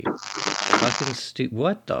fucking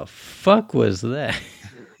What the fuck was that?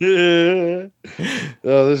 Oh,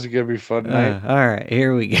 this is gonna be fun night. All right,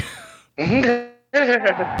 here we go.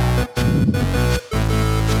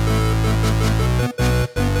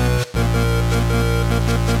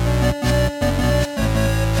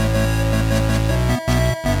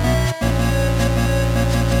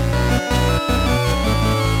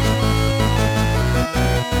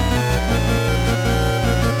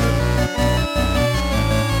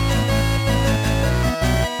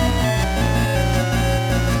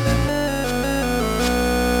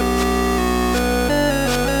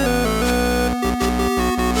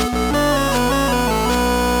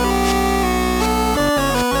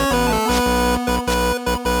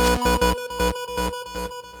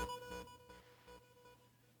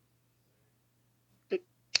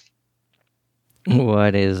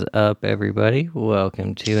 What is up, everybody?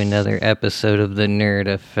 Welcome to another episode of the Nerd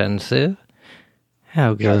Offensive.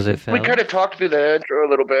 How goes it, fellas? We kind of talked through the intro a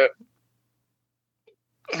little bit.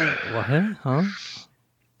 What? Huh?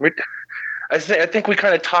 I think we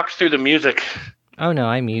kind of talked through the music. Oh, no,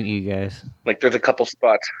 I mute you guys. Like, there's a couple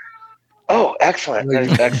spots. Oh, excellent. That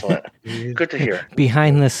is excellent. Good to hear.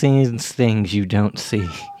 Behind the scenes things you don't see.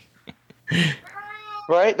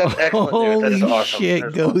 Right? That's excellent. Holy that is awesome. shit,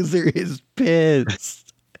 Gozer is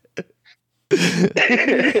pissed.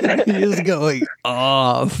 He's going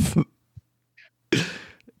off.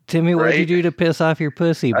 Timmy, what'd you do to piss off your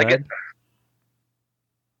pussy, bud?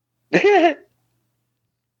 Timmy?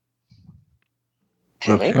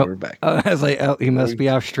 We're back. I was like, he must be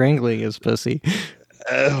off strangling his pussy.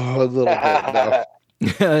 A little bit.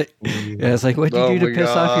 No. I was like, what'd you do to piss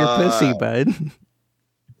off your pussy, bud?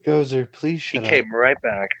 Gozer, please shut He up. came right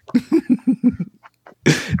back.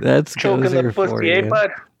 That's Choking Gozer the for pussy, you. bud?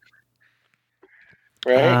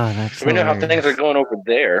 Right? That's We know how things are going over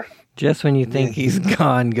there. Just when you think he's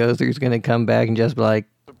gone, Gozer's going to come back and just be like,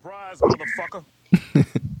 Surprise, motherfucker.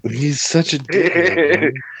 He's such a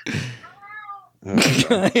dick.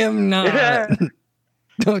 I am not.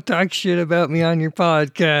 Don't talk shit about me on your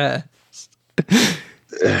podcast.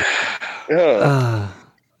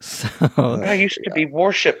 So, I used to be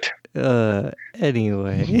worshipped.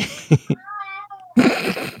 anyway.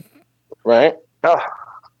 Right?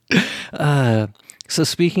 So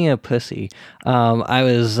speaking of pussy, I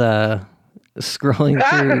was scrolling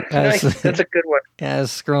through. Nice. That's a good one. I was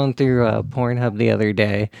scrolling through Pornhub the other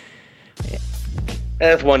day.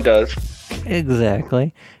 As one does.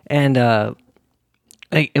 Exactly, and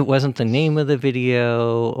it wasn't the name of the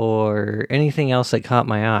video or anything else that caught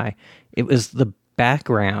my eye. It was the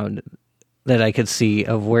background that I could see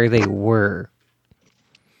of where they were.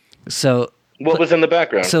 So what was in the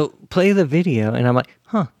background? So play the video, and I'm like,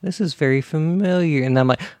 huh, this is very familiar. And I'm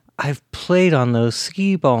like, I've played on those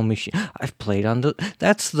skee ball machines. I've played on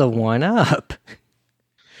that's the one up.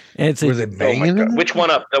 And it's Were they banging them? Which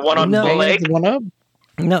one up? The one on Blake? The one up?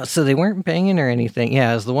 No, so they weren't banging or anything.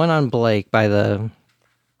 Yeah, it was the one on Blake by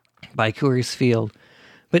Coors Field.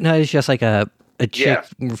 But no, it's just like a chick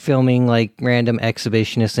filming like random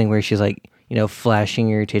exhibitionist thing where she's like, you know, flashing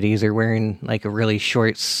her titties or wearing like a really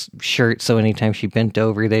short shirt, so anytime she bent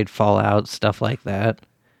over, they'd fall out, stuff like that.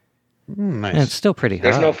 Nice. And it's still pretty hot.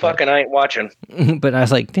 There's no fucking, I ain't watching. But I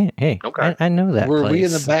was like, damn, hey, okay. I know that Were place. we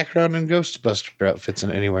in the background in Ghostbuster outfits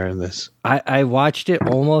and anywhere in this? I watched it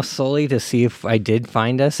almost solely to see if I did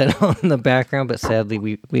find us at all in the background, but sadly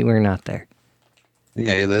we were not there.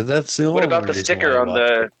 Yeah, that's the only What about the reason sticker why I on watched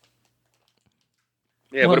the... it.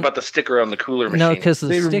 Yeah, what about the sticker on the cooler machine? No, because the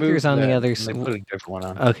They sticker's removed on the that, other and they side. put a different one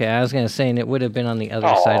on. Okay, I was going to say, and it would have been on the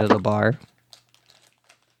other side of the bar.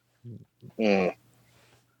 Mm.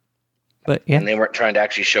 But yeah. And they weren't trying to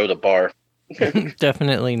actually show the bar.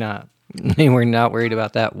 Definitely not. They were not worried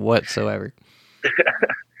about that whatsoever.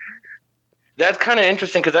 That's kind of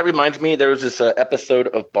interesting because that reminds me, there was this episode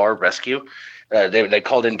of Bar Rescue. They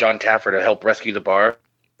called in John Taffer to help rescue the bar.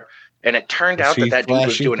 And it turned out that dude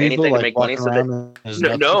was doing anything to make money. So no,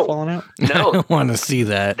 I don't want to see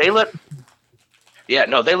that. They let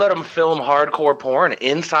them film hardcore porn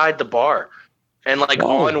inside the bar. And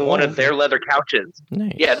on one of their leather couches.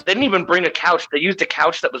 Nice. Yeah, they didn't even bring a couch. They used a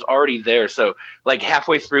couch that was already there. So like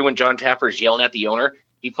halfway through when John Taffer's yelling at the owner,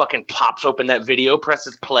 he fucking pops open that video,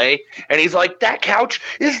 presses play, and he's like, that couch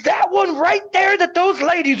is that one right there that those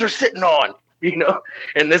ladies are sitting on. You know,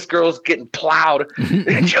 and this girl's getting plowed,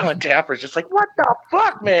 and John Taffer's just like, "What the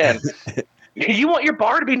fuck, man? You want your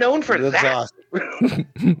bar to be known for that?" Awesome.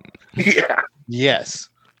 Yeah. Yes.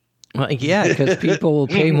 Well, yeah, because people will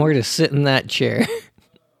pay more to sit in that chair.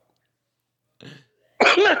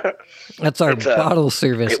 That's our bottle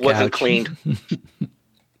service. It wasn't couch. cleaned.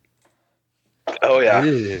 Oh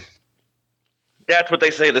yeah. That's what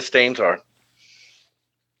they say the stains are.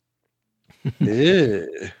 Ew.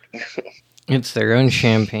 It's their own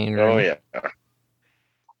champagne room. Oh yeah.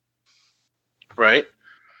 Right.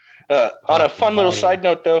 On a fun little side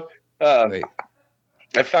note, though, Wait.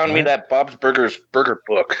 I found me What? that Bob's Burgers burger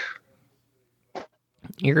book.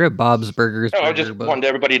 You're a Bob's Burgers. No, I burger just book. wanted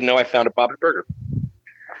everybody to know I found a Bob's Burger.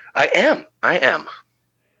 I am.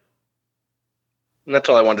 And that's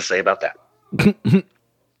all I wanted to say about that.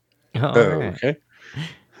 All right. Okay.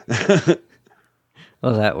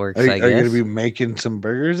 Well, that works. Are I you guess. going to be making some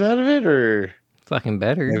burgers out of it, or Fucking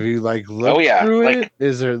better. have you looked through it?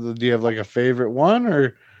 Do you have a favorite one,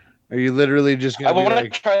 or are you literally just I going to?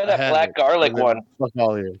 want to try that black garlic one. Fuck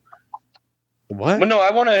all you. What? Well, no,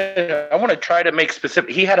 I want to try to make specific.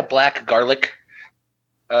 He had a black garlic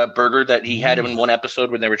burger that he had in one episode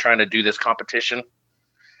when they were trying to do this competition.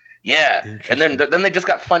 Yeah, and then they just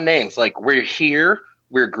got fun names like "We're Here,"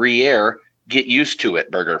 "We're Gruyere," "Get Used to It"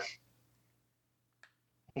 burger.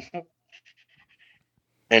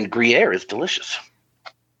 And Gruyere is delicious.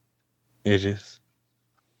 It is.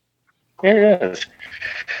 It is.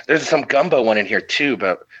 There's some gumbo one in here too,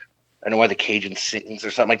 but I don't know why the Cajun sings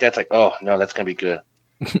or something like that. It's like, oh no, that's gonna be good.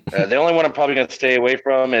 The only one I'm probably gonna stay away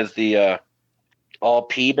from is the all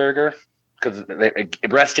pea burger because they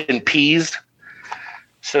rest in peas.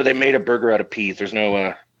 So they made a burger out of peas. There's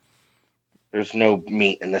no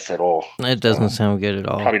meat in this at all. That doesn't sound good at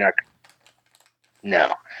all. Probably not.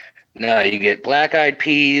 No, you get black-eyed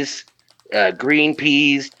peas, green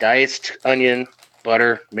peas, diced onion,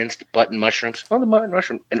 butter, minced button mushrooms. Oh, the button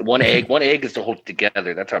mushroom. And one egg. One egg is to hold it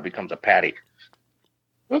together. That's how it becomes a patty.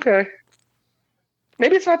 Okay.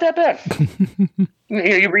 Maybe it's not that bad.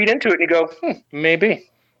 You read into it and you go, maybe.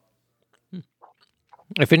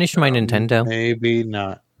 I finished my Nintendo. Maybe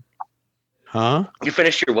not. Huh? You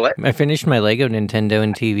finished your what? I finished my Lego Nintendo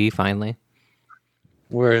and TV finally.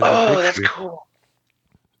 Where is That's cool.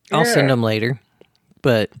 I'll send them later.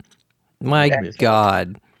 But my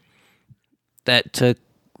God, that took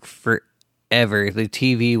forever. The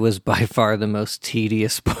TV was by far the most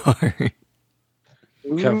tedious part.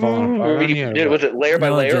 Kept falling apart. Was it layer by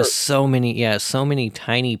layer? Just so many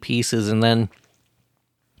tiny pieces, and then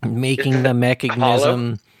making the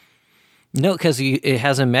mechanism. No, because it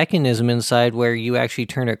has a mechanism inside where you actually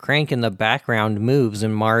turn a crank and the background moves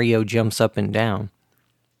and Mario jumps up and down.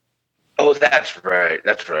 Oh, that's right.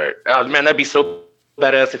 Oh, man, that'd be so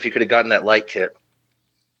badass if you could have gotten that light kit.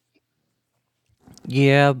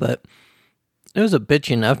 Yeah, but it was a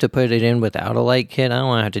bitch enough to put it in without a light kit. I don't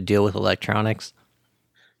want to have to deal with electronics.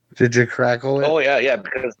 Did you crackle it? Oh, yeah,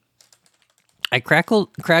 because I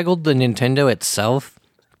crackled the Nintendo itself,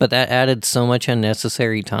 but that added so much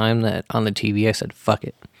unnecessary time that on the TV I said, fuck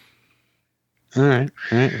it. All right.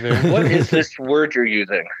 What is this word you're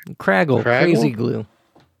using? Craggle, crazy glue.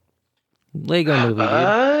 Lego movie, dude.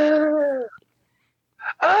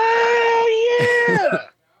 Oh, yeah!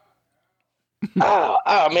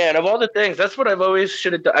 oh, man, of all the things, that's what I've always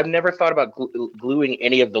should have done. I've never thought about gluing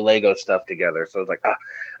any of the Lego stuff together. So I was like,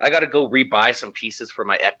 I got to go rebuy some pieces for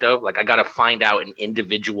my Ecto. Like, I got to find out an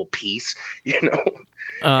individual piece, and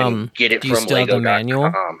get it do you from still have the manual?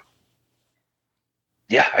 Lego.com.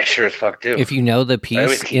 Yeah, I sure as fuck do. If you know the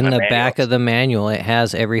piece in the back of the manual, it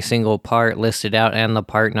has every single part listed out and the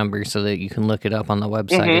part number so that you can look it up on the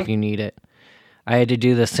website if you need it. I had to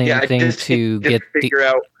do the same thing to get figure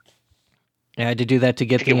out. I had to do that to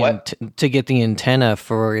get the antenna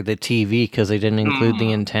for the TV because they didn't include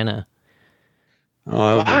the antenna.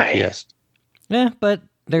 Oh, why? Yes. Yeah, but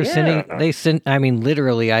literally,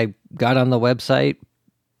 I got on the website,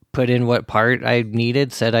 put in what part I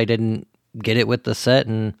needed, said I didn't get it with the set,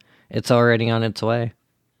 and it's already on its way.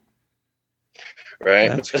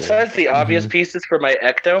 Right. Besides the obvious pieces for my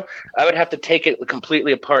Ecto, I would have to take it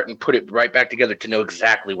completely apart and put it right back together to know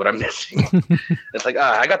exactly what I'm missing. It's like,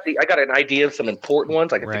 I got an idea of some important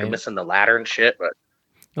ones. I think I'm missing the ladder and shit, but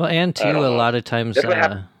and too, a lot of times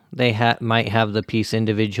they might have the piece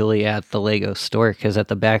individually at the Lego store because at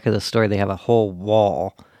the back of the store they have a whole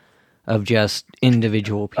wall of just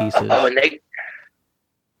individual pieces.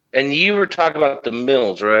 And you were talking about the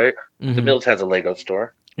Mills, right? Mm-hmm. The Mills has a Lego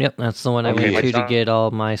store. Yep, that's the one I went to get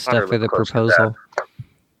all my stuff for the proposal.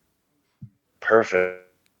 Perfect.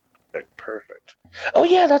 Oh,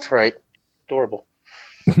 yeah, that's right. Adorable.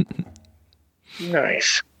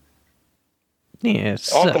 Nice. Yeah,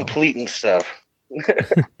 all complete and stuff.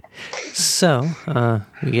 So,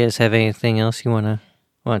 you guys have anything else you want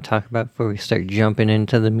to talk about before we start jumping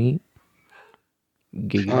into the meat?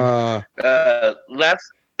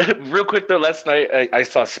 Real quick though, last night I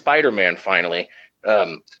saw Spider-Man finally.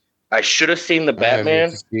 I should have seen the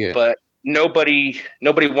Batman, but nobody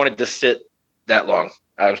wanted to sit that long.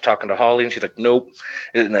 I was talking to Holly, and she's like, "Nope,"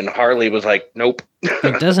 and then Harley was like, "Nope."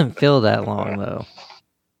 It doesn't feel that long though.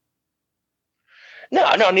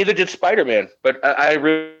 No, neither did Spider-Man. But I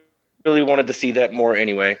really wanted to see that more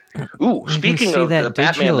anyway. Ooh, speaking of the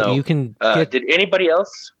Batman, though, you can did anybody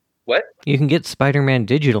else? What? You can get Spider-Man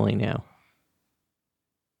digitally now.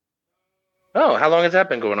 Oh, how long has that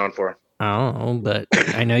been going on for? I don't know, but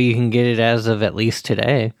I know you can get it as of at least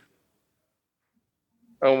today.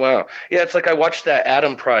 Oh, wow. Yeah, it's like I watched that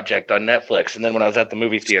Adam Project on Netflix, and then when I was at the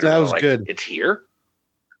movie theater, that I was was like, good. It's here?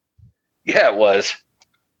 Yeah, it was.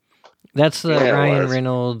 That's the Ryan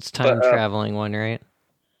Reynolds time-traveling one, right?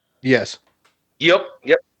 Yes. Yep.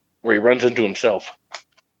 Where he runs into himself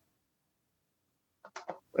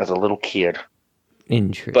as a little kid.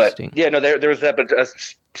 Interesting. But, yeah, no, there was that. But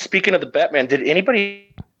speaking of the Batman, did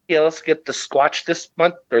anybody else get the Squatch this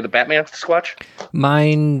month? Or the Batman Squatch?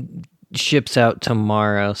 Mine ships out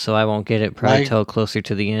tomorrow, so I won't get it probably till closer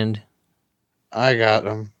to the end. I got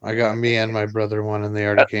them. I got me and my brother one, and they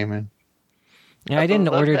already came in. Yeah, I didn't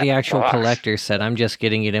order the actual collector set. I'm just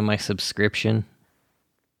getting it in my subscription.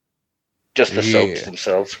 Just the soaps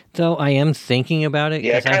themselves. Though I am thinking about it,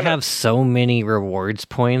 because I have so many rewards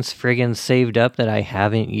points friggin' saved up that I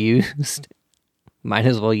haven't used. Might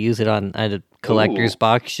as well use it on a collector's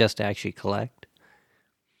box just to actually collect.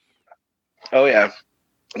 Oh, yeah.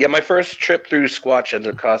 Yeah, my first trip through Squatch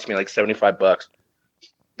ended up costing me like $75.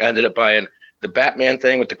 I ended up buying the Batman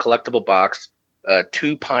thing with the collectible box,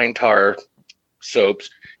 2 Pine Tar soaps,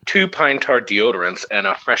 2 Pine Tar deodorants, and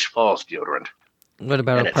a Fresh Falls deodorant. What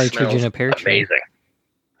about a partridge in a pear tree? Amazing.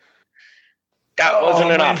 That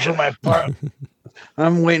wasn't an option.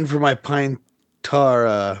 I'm waiting for my Pine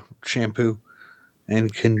Tar shampoo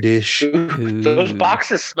and condition. Those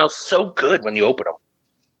boxes smell so good when you open them.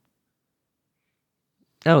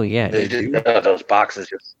 Oh, yeah. Those boxes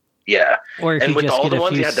just, yeah. Or if you just get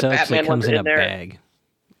a few soaps that comes in a bag.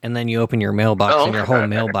 And then you open your mailbox and your whole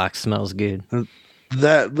mailbox smells good.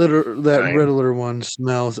 That Riddler one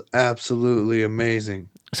smells absolutely amazing.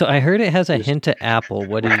 So I heard it has a hint of apple.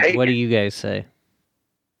 What do you guys say?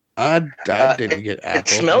 I didn't get apple. It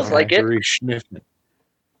smells like it.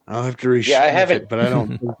 I'll have to re-sniff it, but I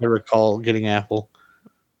don't think I recall getting apple.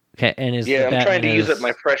 Okay, and I'm trying to use it in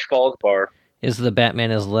my Fresh Falls bar. Is the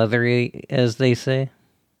Batman as leathery as they say?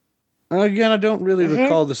 Again, I don't really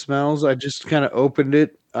recall the smells. I just kind of opened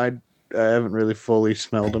it. I haven't really fully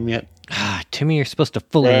smelled them yet. Timmy, you're supposed to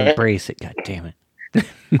fully embrace it. God damn it.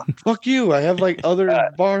 Fuck you. I have like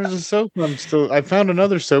other bars of soap. I found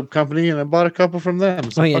another soap company and I bought a couple from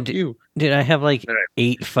them. So fuck you. Dude, I have like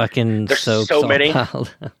 8 fucking soaps. So many.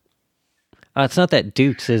 It's not that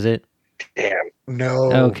Duke's, is it? Damn.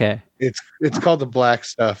 No. Okay. It's called the Black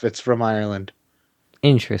Stuff. It's from Ireland.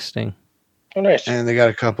 Interesting. Oh, nice. And they got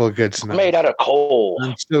a couple of good smells. Made out of coal.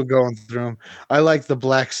 I'm still going through them. I like the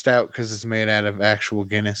Black Stout because it's made out of actual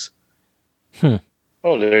Guinness.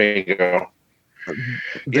 Oh, there you go.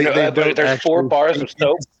 There's 4 bars of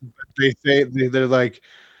soap. They say they're like,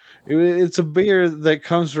 it's a beer that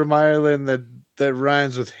comes from Ireland that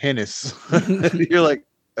rhymes with Guinness. You're like,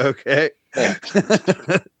 okay.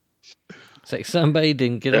 It's like somebody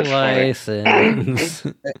didn't get a license.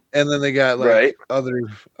 And then they got like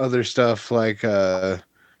other stuff like the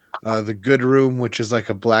Good Room, which is like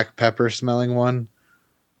a black pepper smelling one,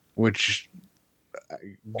 which I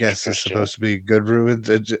guess is supposed to be Good Room.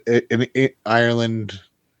 In Ireland,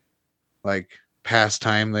 like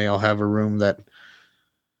pastime, they all have a room that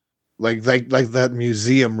like that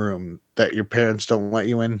museum room that your parents don't let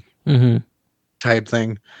you in, type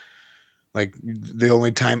thing. Like, the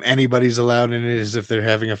only time anybody's allowed in it is if they're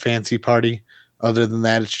having a fancy party. Other than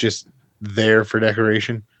that, it's just there for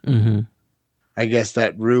decoration. I guess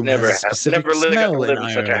that room has a specific smell in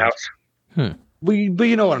such a house. But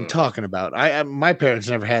you know what I'm talking about. My parents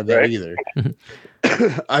never had that either.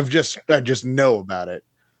 I just know about it.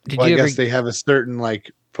 I guess they have a certain, like,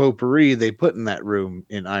 potpourri they put in that room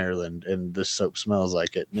in Ireland, and the soap smells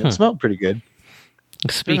like it. And it smelled pretty good.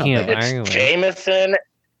 Speaking of Ireland...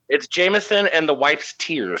 It's Jameson and the wife's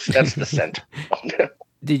tears. That's the scent.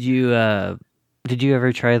 Did you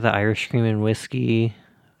ever try the Irish cream and whiskey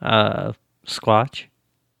Squatch?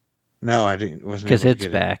 No, I didn't. Because it's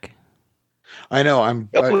back. I know. I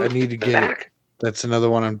need to get it. That's another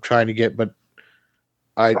one I'm trying to get, but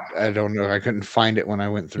I don't know. I couldn't find it when I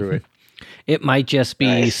went through it. It might just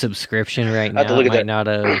be subscription right now. It might not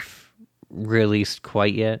have released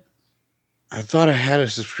quite yet. I thought I had a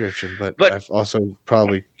subscription, but I've also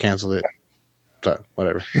probably canceled it. So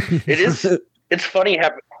whatever. It's funny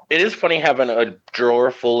having a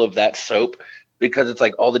drawer full of that soap because it's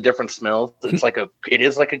like all the different smells. It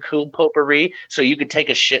is like a cool potpourri. So you could take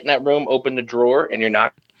a shit in that room, open the drawer, and you're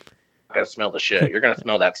not gonna smell the shit. You're gonna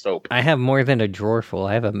smell that soap. I have more than a drawer full.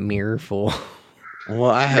 I have a mirror full.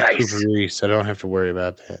 Well, I have Nice. potpourri, so I don't have to worry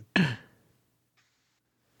about that.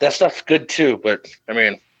 That stuff's good too, but I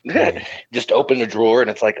mean, just open the drawer and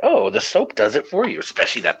it's like, oh, the soap does it for you,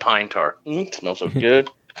 especially that pine tar. It smells so good.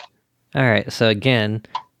 All right, so again,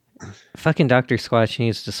 fucking Dr. Squatch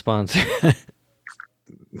needs to sponsor.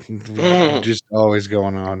 Just always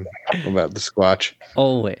going on about the Squatch.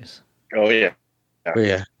 Always. Oh yeah. But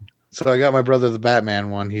yeah. So I got my brother the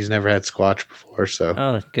Batman one. He's never had Squatch before, so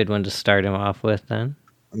Oh, good one to start him off with then.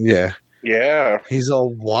 yeah. Yeah. He's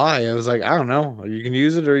all, why? I was like, I don't know. You can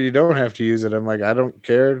use it or you don't have to use it. I'm like, I don't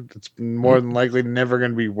care. It's more than likely never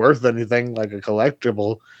going to be worth anything, like a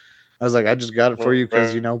collectible. I was like, I just got it for you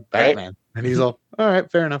because, Batman. Right? And he's all right,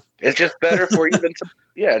 fair enough. It's just better for you than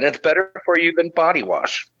and it's better for you than body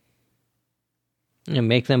wash. And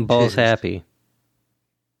make them balls happy.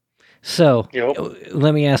 So,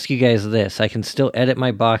 let me ask you guys this. I can still edit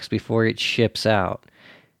my box before it ships out.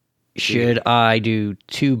 Should I do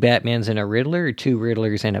 2 Batmans and a Riddler or 2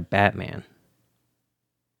 Riddlers and a Batman?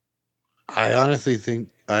 I honestly think...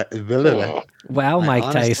 Wow,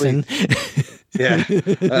 Mike Tyson. Yeah.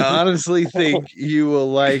 I honestly think you will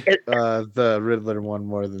like the Riddler one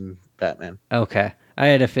more than Batman. Okay. I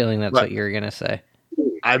had a feeling that's what you were going to say.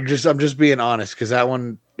 I'm just being honest, because that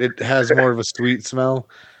one, it has more of a sweet smell.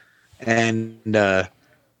 And I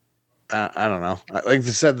don't know. Like I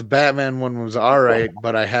said, the Batman one was all right,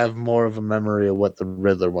 but I have more of a memory of what the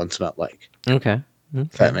Riddler one smelled like. Okay.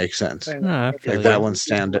 If that makes sense. No, that one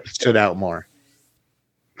stood out more.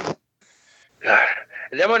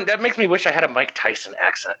 That makes me wish I had a Mike Tyson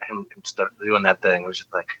accent. Him doing that thing. It was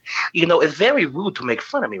just like, it's very rude to make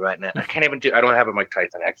fun of me right now. I don't have a Mike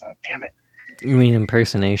Tyson accent. Damn it. You mean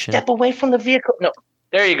impersonation? Step away from the vehicle. No.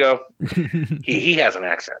 There you go. He has an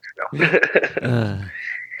accent.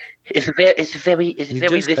 It's very. He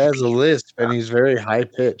just has a lisp, and he's very high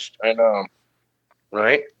pitched. I know,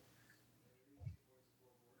 right?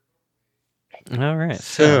 All right.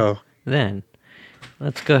 So then,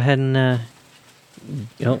 let's go ahead and.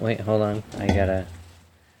 Oh wait, hold on. I got a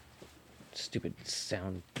stupid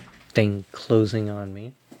sound thing closing on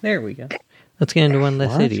me. There we go. Let's get into One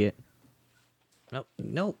Less Idiot.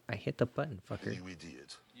 No, I hit the button, fucker. You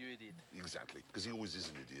idiot. Exactly, because he always is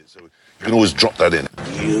an idiot, so you can always drop that in.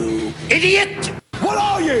 You idiot! What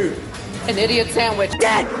are you? An idiot sandwich.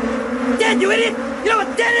 Dead! Dead, you idiot! You know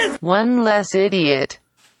what dead is? One less idiot.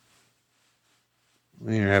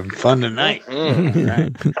 You're having fun tonight.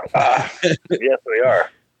 Yes, we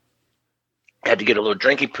are. Had to get a little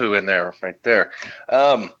drinky poo in there, right there.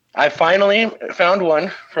 I finally found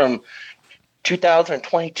one from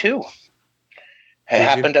 2022. It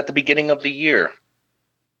happened at the beginning of the year.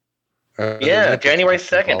 January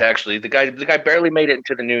 2nd, actually. The guy barely made it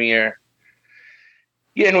into the new year.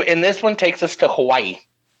 Yeah, and this one takes us to Hawaii.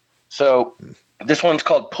 So this one's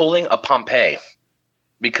called Pulling a Pompeii,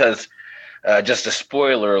 because just a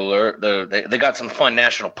spoiler alert, they got some fun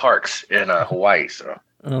national parks in Hawaii. So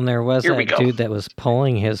and there was that dude that was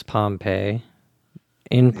pulling his Pompeii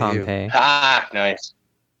in Pompeii. Ah, nice.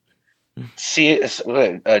 See,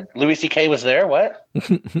 Louis C.K. was there. What?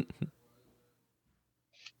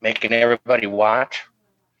 Making everybody watch.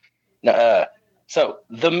 So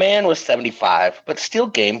the man was 75, but still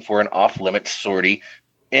game for an off-limits sortie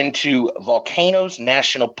into Volcanoes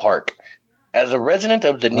National Park. As a resident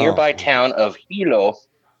of the nearby town of Hilo,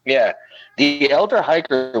 the elder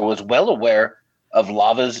hiker was well aware of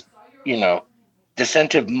lava's,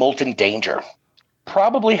 descensive molten danger.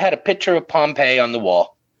 Probably had a picture of Pompeii on the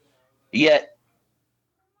wall. Yet,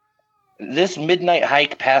 this midnight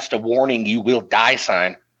hike past a warning you will die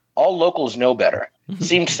sign. All locals know better.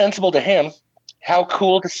 Seemed sensible to him. How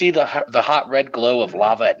cool to see the hot red glow of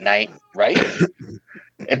lava at night, right?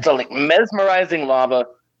 It's like mesmerizing lava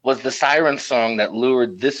was the siren song that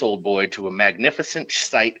lured this old boy to a magnificent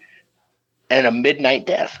sight and a midnight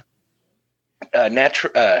death.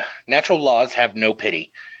 Natural laws have no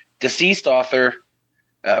pity. Deceased author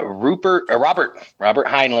Robert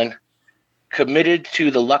Heinlein, committed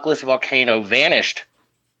to the luckless volcano, vanished.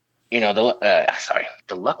 The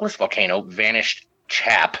luckless volcano vanished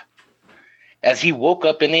chap as he woke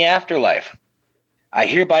up in the afterlife. I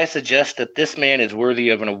hereby suggest that this man is worthy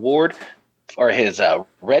of an award for his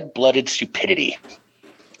red-blooded stupidity.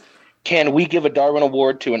 Can we give a Darwin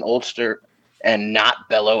Award to an oldster and not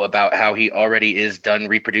bellow about how he already is done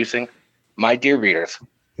reproducing? My dear readers,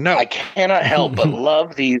 no, I cannot help but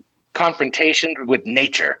love these confrontations with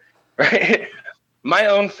nature. Right? My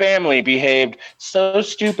own family behaved so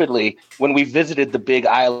stupidly when we visited the Big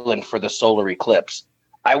Island for the solar eclipse.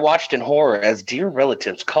 I watched in horror as dear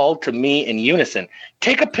relatives called to me in unison,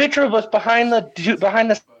 "Take a picture of us behind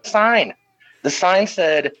the sign." The sign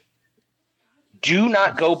said, "Do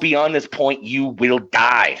not go beyond this point, you will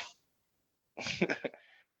die."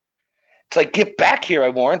 It's like, "Get back here," I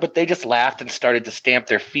warned, but they just laughed and started to stamp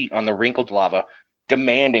their feet on the wrinkled lava,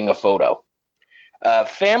 demanding a photo.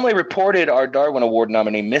 Family reported our Darwin Award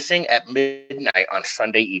nominee missing at midnight on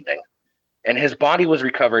Sunday evening, and his body was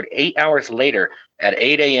recovered 8 hours later at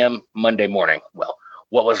 8 a.m. Monday morning. Well,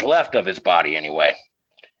 what was left of his body, anyway.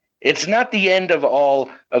 It's not the end of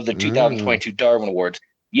all of the 2022 Darwin Awards,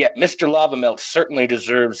 yet Mr. Lava Melt certainly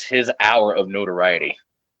deserves his hour of notoriety.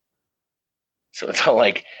 So it's all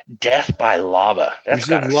like death by lava. That's you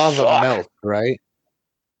said lava suck. melt, right?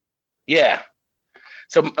 Yeah.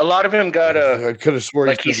 So a lot of him got I could have sworn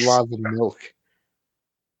like he said lava milk.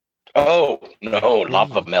 Oh no,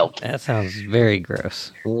 lava melt. That sounds very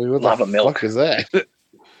gross. What Lava the milk. fuck is that?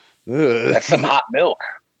 That's some hot milk.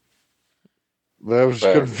 I was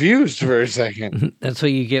confused for a second. That's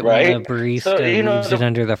what you get Right? when a barista So, leaves it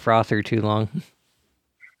under the frother too long.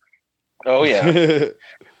 Oh yeah.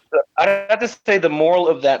 I have to say the moral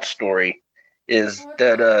of that story is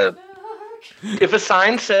that if a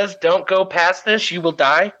sign says "Don't go past this, you will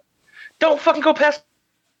die," don't fucking go past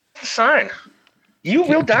the sign. You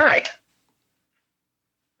will die.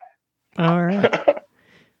 All right.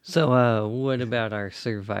 So, what about our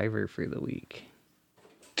survivor for the week?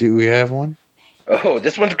 Do we have one? Oh,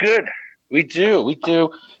 this one's good. We do.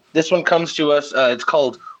 This one comes to us. It's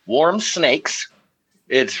called Warm Snakes.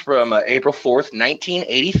 It's from April 4th,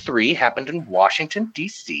 1983. Happened in Washington,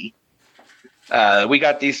 D.C. We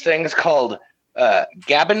got these things called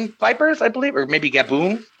Gabon vipers, I believe, or maybe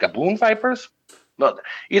Gaboon vipers. Well,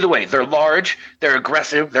 either way, they're large, they're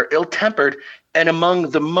aggressive, they're ill-tempered, and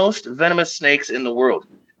among the most venomous snakes in the world.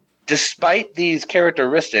 Despite these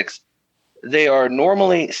characteristics, they are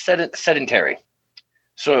normally sedentary.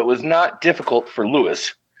 So it was not difficult for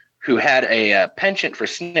Lewis, who had a penchant for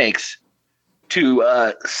snakes,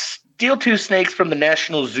 to steal 2 snakes from the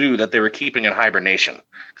National Zoo that they were keeping in hibernation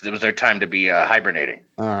because it was their time to be hibernating.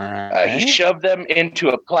 All right. He shoved them into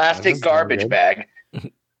a plastic garbage bag.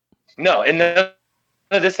 No, and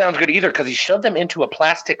this sounds good either because he shoved them into a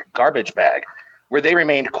plastic garbage bag where they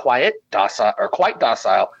remained quite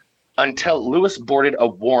docile until Lewis boarded a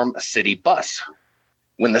warm city bus.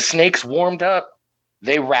 When the snakes warmed up,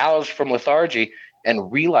 they roused from lethargy and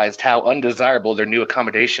realized how undesirable their new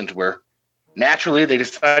accommodations were. Naturally, they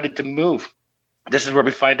decided to move. This is where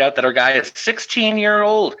we find out that our guy is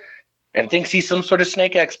 16-year-old and thinks he's some sort of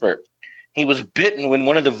snake expert. He was bitten when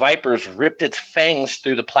one of the vipers ripped its fangs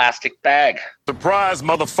through the plastic bag. Surprise,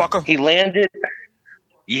 motherfucker. He landed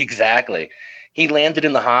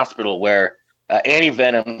in the hospital where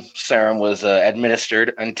anti-venom serum was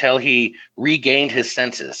administered until he regained his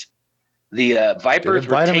senses. The vipers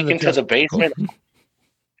were taken to the basement.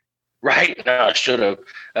 Right? No, I should have.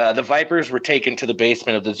 The vipers were taken to the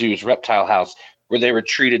basement of the zoo's reptile house where they were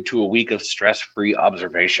treated to a week of stress-free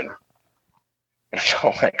observation. And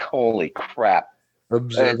so, like, holy crap.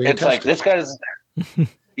 It's like, this guy's...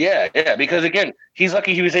 Yeah, because, again, he's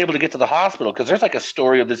lucky he was able to get to the hospital because there's, like, a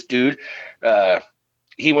story of this dude.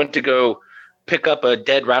 He went to go pick up a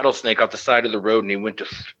dead rattlesnake off the side of the road, and he went to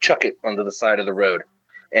chuck it onto the side of the road.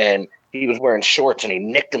 And he was wearing shorts, and he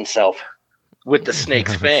nicked himself with the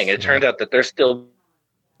snake's fang. It turned out that they're still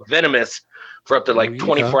venomous for up to like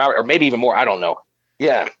 24 hours or maybe even more. I don't know.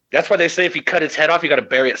 Yeah. That's why they say if you cut its head off, you got to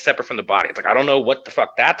bury it separate from the body. It's like, I don't know what the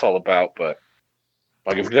fuck that's all about, but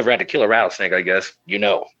like if you've ever had to kill a rattlesnake, I guess, you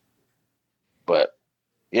know. But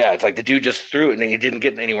yeah, it's like the dude just threw it and he didn't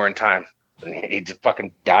get anywhere in time. And he just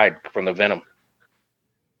fucking died from the venom.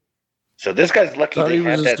 So this guy's lucky he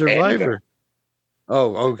had was that a survivor.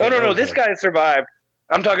 Oh, okay. No. This guy survived.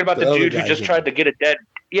 I'm talking about the dude who just tried to get a dead.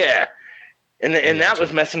 Yeah. And that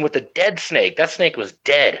was messing with the dead snake. That snake was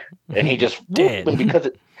dead. And he just dead. And because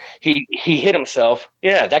he hit himself.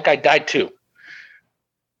 Yeah, that guy died too.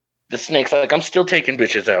 The snake's like, I'm still taking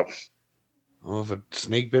bitches out. Oh, if a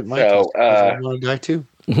snake bit my I want to die too.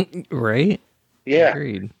 Right? Yeah.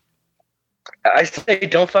 Agreed. I say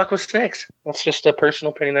don't fuck with snakes. That's just a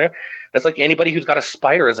personal opinion there. That's like anybody who's got a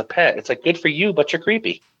spider as a pet. It's like good for you, but you're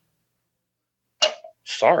creepy.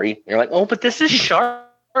 Sorry. You're like, oh, but this is Charlotte.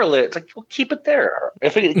 It's like, well, keep it there.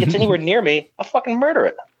 If it gets anywhere near me, I'll fucking murder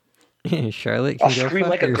it. Charlotte can I'll go scream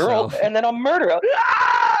fuck like herself. a girl, and then I'll murder her.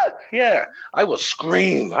 Ah! Yeah, I will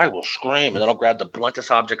scream, and then I'll grab the bluntest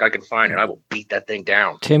object I can find, and I will beat that thing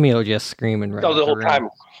down. Timmy will just scream and run So the whole around. time.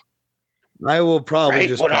 I will probably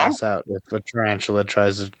just pass out if a tarantula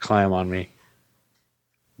tries to climb on me.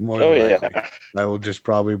 More than likely. I will just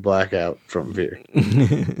probably black out from fear.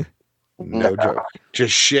 No joke.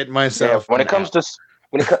 Just shit myself. When it comes to,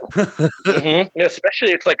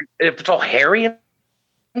 especially it's like if it's all hairy and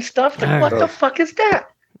stuff. Like, what the fuck is that?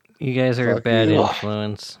 You guys are a bad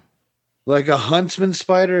influence. Like a huntsman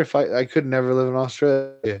spider. If I could never live in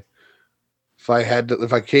Australia.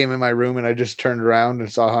 If I came in my room and I just turned around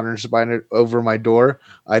and saw a hunter spider over my door,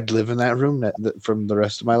 I'd live in that room from the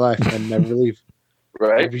rest of my life and never leave.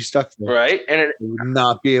 Right. I'd be stuck there. Right. And I would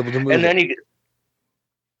not be able to move.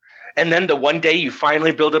 And then the one day you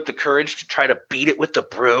finally build up the courage to try to beat it with the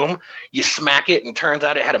broom, you smack it, and turns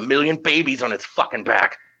out it had 1 million babies on its fucking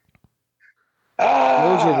back. Those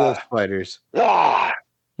are those spiders.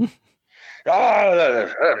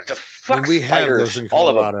 Fuck we have those in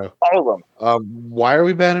Colorado. All of them. Why are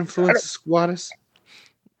we bad influences, Squattus?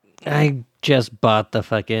 I just bought the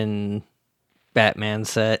fucking Batman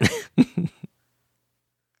set.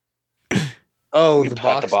 Oh, the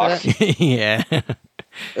box? Yeah.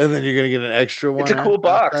 And then you're gonna get an extra one. It's a cool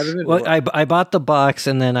box. Well, I bought the box,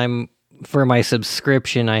 and then for my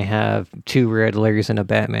subscription, I have 2 Riddlers and a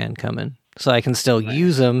Batman coming, so I can still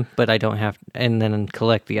use them, but I don't have, and then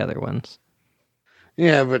collect the other ones.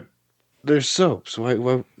 Yeah, but there's soaps.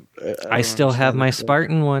 Why I still have my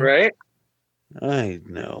Spartan one, right? I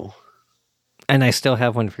know, and I still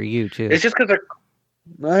have one for you too. It's just because they're.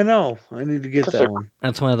 I know. I need to get that one.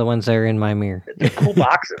 That's one of the ones that are in my mirror. They're cool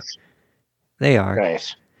boxes. They are.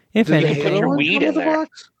 Nice. If anything, your weed in there.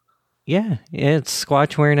 Box? Yeah, it's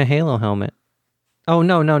Squatch wearing a Halo helmet. Oh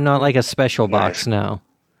no, not like a special box. No.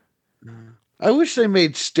 I wish they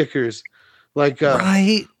made stickers, like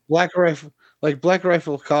right. Black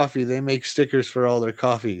Rifle Coffee. They make stickers for all their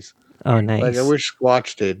coffees. Oh, nice. Like I wish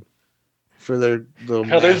Squatch did for their little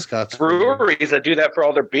mascots. Breweries that do that for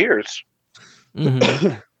all their beers.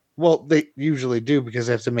 Mm-hmm. Well, they usually do because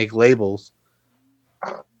they have to make labels.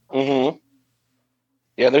 Mm-hmm.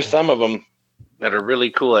 Yeah, there's some of them that are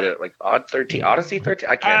really cool at it, like Odyssey 13.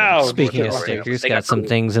 I can't. Speaking of stickers, got some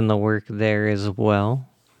things in the work there as well.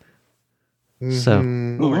 Mm-hmm. So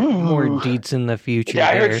more deets in the future. Yeah,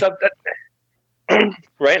 I heard something.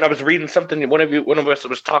 Right, and I was reading something. One of us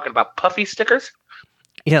was talking about puffy stickers.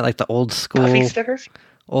 Yeah, like the old school puffy stickers.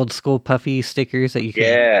 Old school puffy stickers that you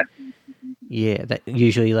can. Yeah, that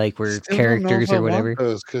usually like were characters or whatever.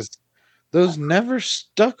 Because those never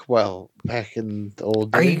stuck well back in the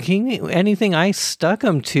old days. Are you kidding me? Anything I stuck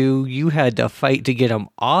them to, you had to fight to get them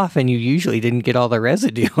off, and you usually didn't get all the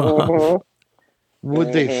residue off.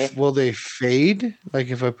 Will they fade? Like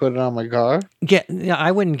if I put it on my car? Yeah,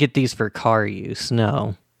 I wouldn't get these for car use.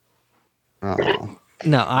 No. Oh.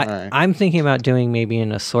 No, I'm thinking about doing maybe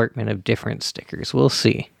an assortment of different stickers. We'll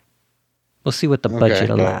see. We'll see what the budget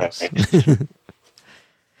allows.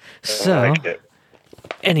 So,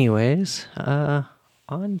 anyways,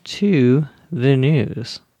 on to the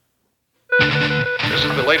news. This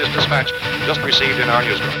is the latest dispatch just received in our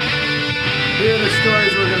newsroom. Here are the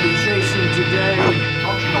stories we're going to be chasing today.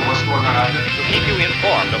 Don't you know what's going on out there? To keep you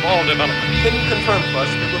informed of all developments. Can you confirm for us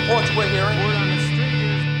the reports we're hearing? Word on the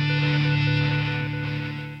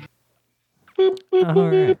All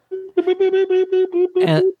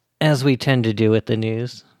right. As we tend to do with the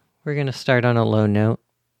news, we're going to start on a low note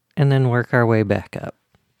and then work our way back up.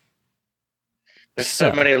 There's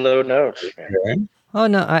so many low notes. Oh,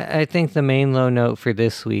 no, I think the main low note for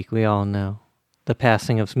this week, we all know. The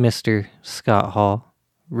passing of Mr. Scott Hall,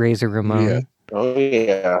 Razor Ramon. Yeah. Oh,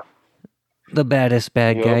 yeah. The baddest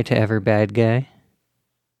bad guy to ever bad guy.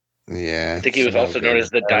 Yeah. I think he was also known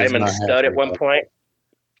as the Diamond Stud at one point.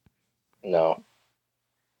 No.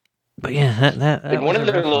 But yeah, that in one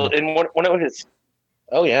of his.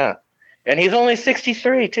 Oh yeah, and he's only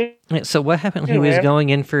 63 too. So what happened? He was going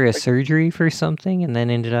in for a surgery for something, and then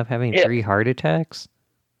ended up having 3 heart attacks.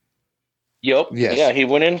 Yep. Yes. Yeah, he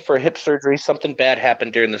went in for hip surgery. Something bad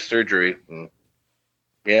happened during the surgery.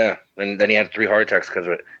 Yeah, and then he had 3 heart attacks because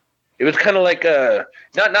of it. It was kind of like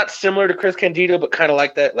not similar to Chris Candido, but kind of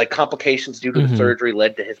like that. Like complications due to the surgery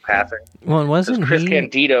led to his passing. Well, wasn't Chris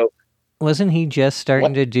Candido? Wasn't he just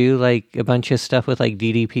starting to do like a bunch of stuff with like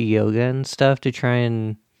DDP yoga and stuff to try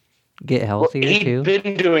and get healthier too? He'd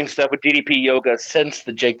been doing stuff with DDP yoga since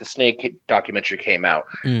the Jake the Snake documentary came out.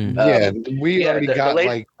 We already got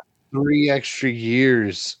like 3 extra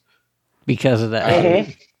years because of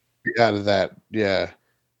that. Out of that, yeah.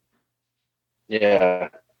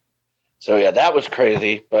 So yeah, that was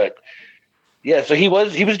crazy, but. Yeah, so he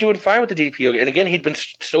was doing fine with the DDP yoga, and again, he'd been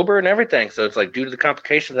sober and everything. So it's like due to the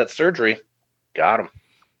complications of that surgery, got him.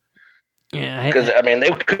 Yeah, because I mean, they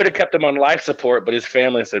could have kept him on life support, but his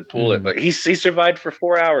family said pull it. But he survived for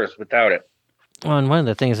 4 hours without it. Well, and one of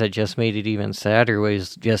the things that just made it even sadder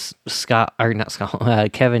was just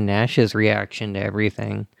Kevin Nash's reaction to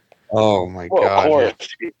everything. Oh my Well, god! of course,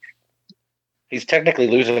 he's technically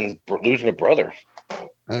losing a brother.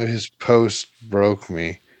 His post broke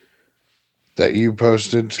me. That you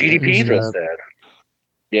posted. GDP's real sad.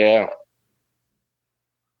 Yeah.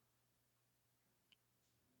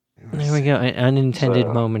 There we go. An unintended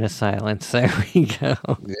moment of silence. There we go.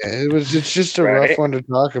 Yeah, it's just a rough one to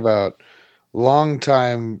talk about. Long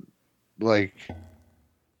time, like,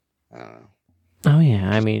 I don't know. Oh yeah,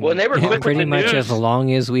 I mean, well, they were quick pretty much news. as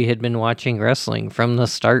long as we had been watching wrestling from the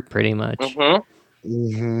start, pretty much. Mm-hmm.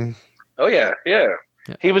 Mm-hmm. Oh yeah.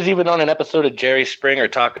 He was even on an episode of Jerry Springer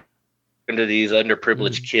talking to these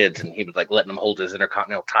underprivileged kids, and he was like letting them hold his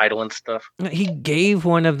Intercontinental title and stuff. He gave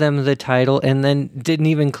one of them the title and then didn't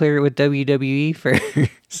even clear it with WWE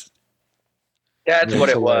first. That's what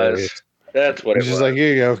it was. That's what it was. Just like,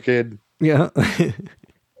 here you go, kid. Yeah.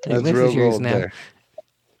 That's real gold now. there.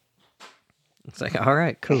 It's like, all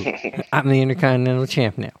right, cool. I'm the Intercontinental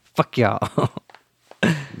Champ now. Fuck y'all.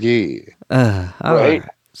 Yeah. All right.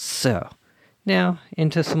 So, now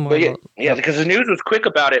into some more. Yeah, because the news was quick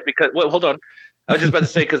about it. Because hold on, I was just about to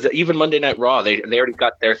say because even Monday Night Raw, they already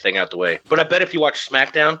got their thing out the way. But I bet if you watch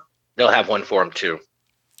SmackDown, they'll have one for him too.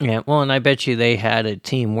 Yeah, well, and I bet you they had a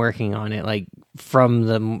team working on it, like from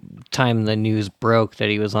the time the news broke that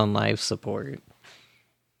he was on live support.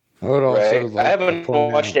 I would also like I haven't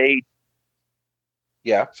watched a.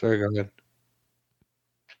 Yeah. Sorry, go ahead.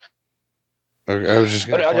 Okay, I was just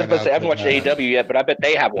going to say I haven't watched AEW yet, but I bet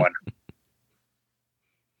they have one.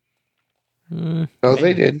 Oh,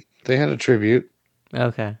 they did. They had a tribute.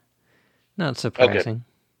 Okay. Not surprising.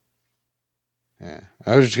 Okay. Yeah.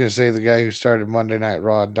 I was just going to say the guy who started Monday Night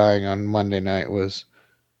Raw dying on Monday night was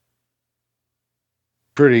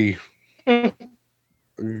pretty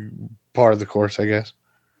part of the course, I guess.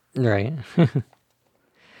 Right.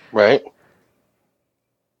 Right.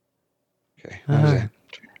 Okay.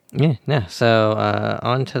 Yeah, no. So,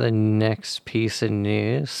 on to the next piece of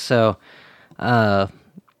news. So,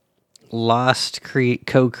 Lost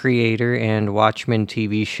co-creator and Watchmen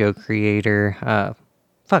TV show creator. I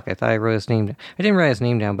thought I wrote his name down. I didn't write his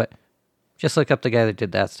name down, but just look up the guy that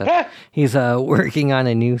did that stuff. He's working on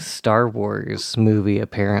a new Star Wars movie,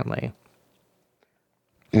 apparently.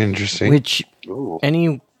 Interesting. Which,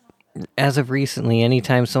 as of recently,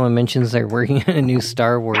 anytime someone mentions they're working on a new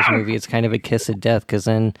Star Wars movie, it's kind of a kiss of death, because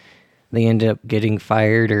then they end up getting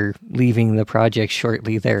fired or leaving the project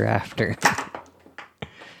shortly thereafter.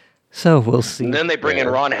 So we'll see. And then they bring in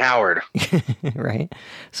Ron Howard. Right.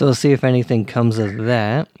 So we'll see if anything comes of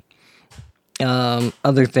that.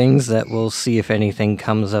 Other things that we'll see if anything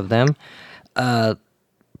comes of them.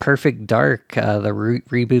 Perfect Dark, the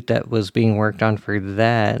reboot that was being worked on for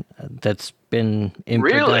that's been in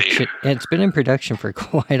production. It's been in production for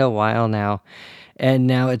quite a while now. And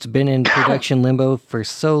now it's been in production limbo for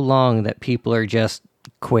so long that people are just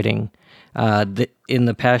quitting. In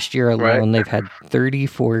the past year alone, they've had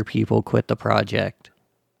 34 people quit the project.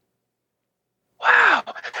 Wow.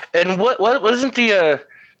 And what wasn't the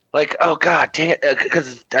oh god dang it,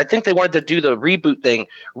 because I think they wanted to do the reboot thing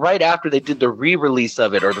right after they did the re-release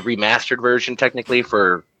of it, or the remastered version technically,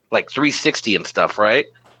 for like 360 and stuff, right?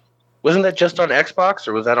 Wasn't that just on Xbox,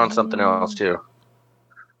 or was that on something else too?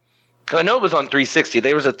 I know it was on 360.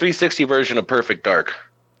 There was a 360 version of Perfect Dark.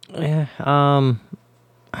 Yeah, I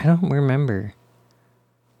don't remember.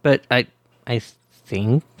 But I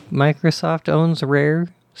think Microsoft owns Rare,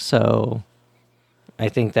 so I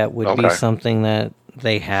think that would be something that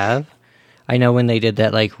they have. I know when they did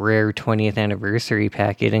that like Rare 20th anniversary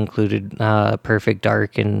pack, it included Perfect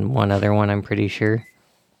Dark and one other one, I'm pretty sure.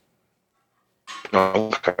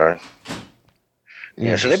 Okay.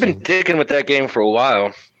 Yeah, so they've been digging with that game for a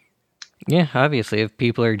while. Yeah, obviously, if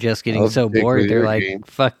people are just getting so bored, they're like,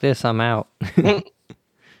 fuck this, I'm out.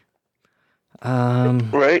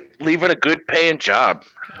 Right? Leave it a good paying job.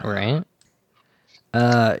 Right.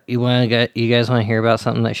 You guys want to hear about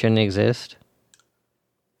something that shouldn't exist?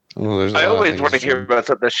 Well, I always want to hear about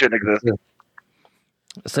something that shouldn't exist. Yeah.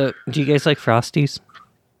 So, do you guys like Frosties?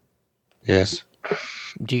 Yes.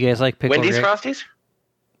 Do you guys like Pickle Wendy's Rick? Frosties?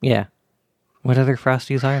 Yeah. What other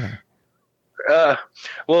Frosties are there?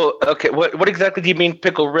 Well, okay. What exactly do you mean,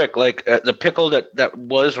 Pickle Rick? Like the pickle that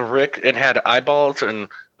was Rick and had eyeballs and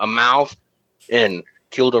a mouth and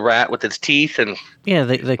killed a rat with its teeth, and yeah,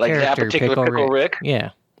 the like character that particular Pickle Rick.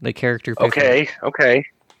 Yeah, the character. Pickle. Okay.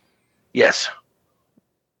 Yes.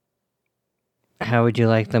 How would you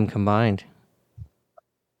like them combined?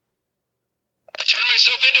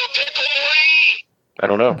 I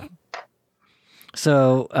don't know.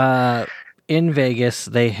 So, in Vegas,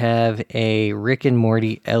 they have a Rick and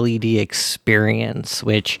Morty LED experience,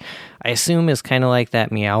 which I assume is kind of like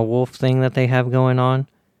that Meow Wolf thing that they have going on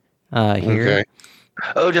here. Okay.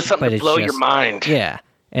 Oh, just something to blow your mind. Yeah.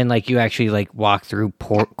 And like you actually like walk through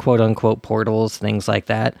quote unquote portals, things like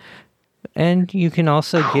that. And you can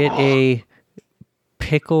also get a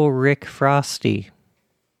Pickle Rick Frosty.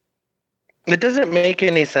 It doesn't make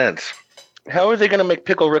any sense. How are they going to make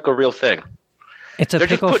Pickle Rick a real thing? It's a They're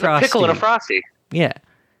pickle just putting frosty. a pickle in a frosty. Yeah.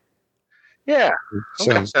 Yeah.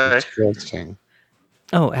 Sounds Okay. disgusting.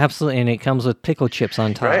 Oh, absolutely. And it comes with pickle chips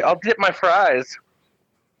on top. Right? I'll dip my fries.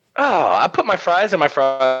 Oh, I put my fries in my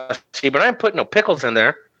frosty, but I ain't putting no pickles in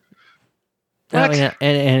there. Oh, What? yeah.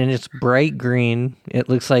 And it's bright green. It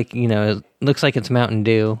looks like, it looks like it's Mountain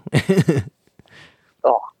Dew.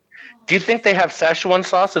 Oh. Do you think they have Szechuan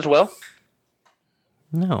sauce as well?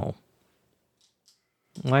 No.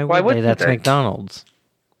 Why Why would they? wouldn't That's they? McDonald's.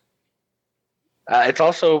 It's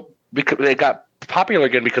also because they got popular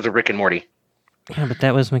again because of Rick and Morty. Yeah, but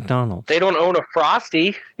that was McDonald's. They don't own a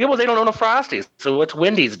Frosty. Yeah, well, they don't own a Frosty. So what's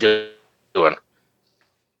Wendy's doing?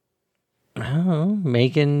 Oh,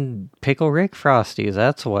 making Pickle Rick Frosties.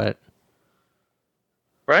 That's what.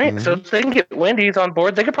 Right? So if they can get Wendy's on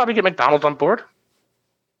board, they could probably get McDonald's on board.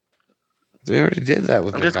 They already did that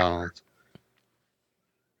with I'm just- McDonald's.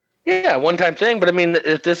 Yeah, one-time thing. But I mean,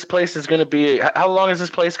 if this place is going to be, how long is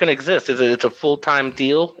this place going to exist? It's a full-time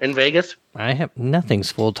deal in Vegas?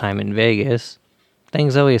 Nothing's full time in Vegas.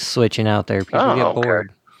 Things always switching out there. People get okay.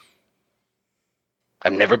 bored.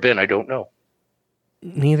 I've never been. I don't know.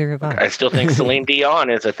 Neither have I. I still think Celine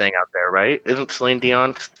Dion is a thing out there, right? Isn't Celine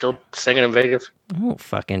Dion still singing in Vegas? I don't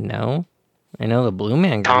fucking know. I know the Blue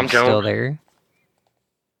Man Tom Group's still Jones. there.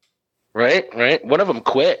 Right. One of them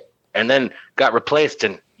quit and then got replaced,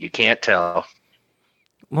 and you can't tell.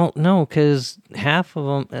 Well, no, because half of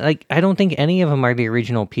them, like, I don't think any of them are the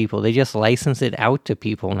original people. They just license it out to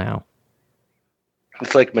people now.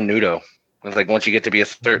 It's like Menudo. It's like once you get to be a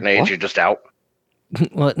certain age, you're just out.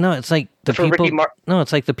 Well, no, it's like the That's what people. Ricky No,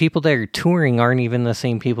 it's like the people that are touring aren't even the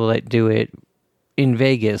same people that do it in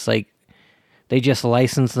Vegas. Like, they just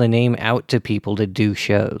license the name out to people to do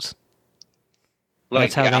shows.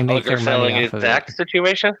 Like That's how they make their money selling off of exact it.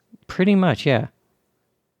 situation. Pretty much, yeah.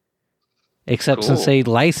 Except since Cool. they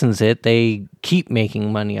license it, they keep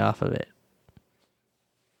making money off of it.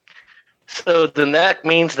 So then that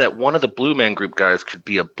means that one of the Blue Man Group guys could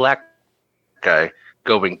be a black guy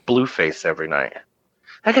going blueface every night.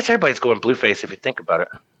 I guess everybody's going blueface if you think about it.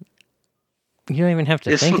 You don't even have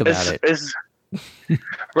to think about it.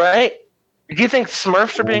 Right? Do you think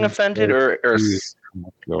Smurfs are being offended or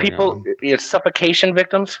people, suffocation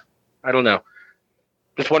victims? I don't know.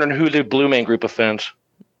 Just wondering who the Blue Man Group offends.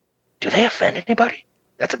 Do they offend anybody?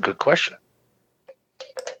 That's a good question.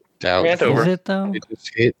 Doubt. Rant over. Is it, though? They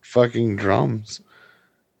just hit fucking drums.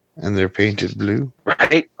 And they're painted blue.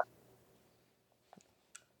 Right?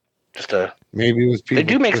 Just a... Maybe it was people. They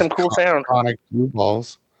do make with some cool sounds. Chronic blue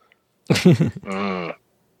balls. Mm.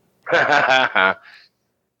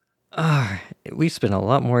 We spent a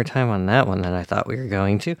lot more time on that one than I thought we were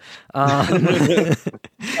going to.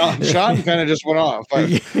 Sean kind of just went off. I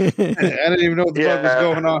didn't even know what the fuck was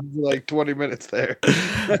going on for like 20 minutes there.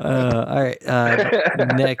 All right.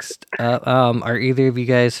 Next up, are either of you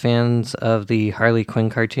guys fans of the Harley Quinn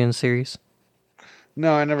cartoon series?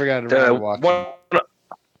 No, I never got around to watching.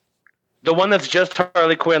 The one that's just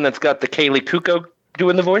Harley Quinn that's got the Kaylee Kuko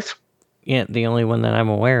doing the voice? Yeah, the only one that I'm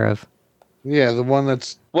aware of. Yeah, the one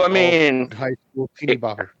that's Well, I mean, high school teeny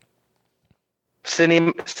bopper.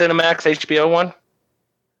 Cinemax HBO one?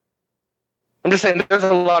 I'm just saying there's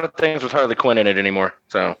a lot of things with Harley Quinn in it anymore.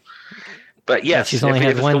 So, but yes, She's only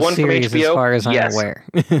had it's one the one from series as HBO, far as I'm yes. aware.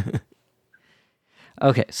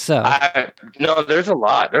 Okay, so. No, there's a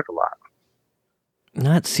lot. There's a lot.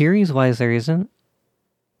 Not series-wise, there isn't.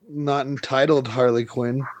 Not entitled Harley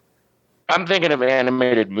Quinn. I'm thinking of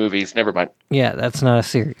animated movies. Never mind. Yeah, that's not a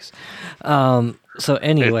series. So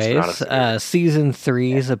anyways, season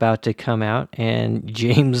 3 is about to come out, and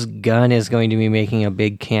James Gunn is going to be making a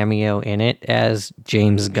big cameo in it as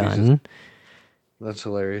James Gunn. That's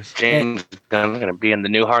hilarious. James Gunn going to be in the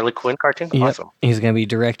new Harley Quinn cartoon? Yep. Awesome. He's going to be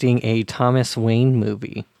directing a Thomas Wayne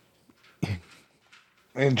movie.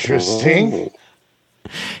 Interesting. Ooh.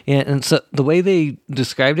 Yeah, and so the way they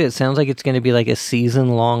described it, it sounds like it's going to be like a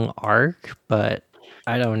season-long arc, but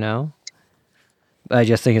I don't know. I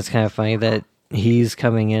just think it's kind of funny that he's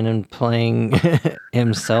coming in and playing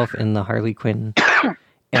himself in the Harley Quinn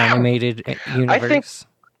animated universe.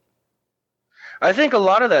 I think a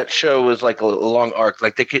lot of that show was like a long arc.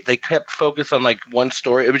 Like they kept focused on like one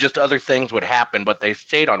story. It was just other things would happen, but they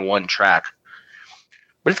stayed on one track.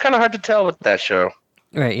 But it's kind of hard to tell with that show.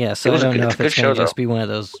 Right, yeah. So I don't know if it's going to just be one of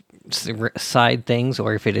those side things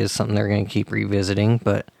or if it is something they're going to keep revisiting.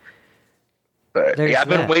 But yeah, I've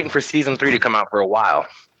been waiting for season 3 to come out for a while.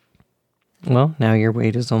 Well, now your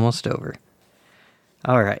wait is almost over.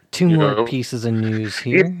 All right, 2 more pieces of news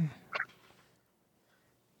here.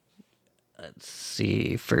 Let's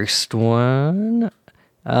see. First one.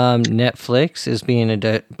 Netflix is being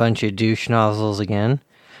a bunch of douche nozzles again.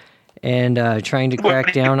 And trying to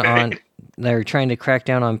crack down on... They're trying to crack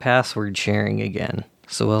down on password sharing again.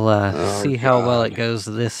 So we'll see how well it goes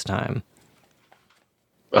this time.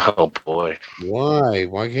 Oh, boy. Why?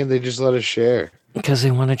 Why can't they just let us share? Because they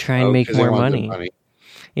want to try and make more money.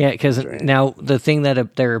 Yeah, because now the thing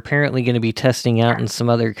that they're apparently going to be testing out in some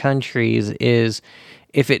other countries is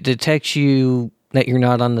if it detects you that you're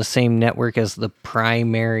not on the same network as the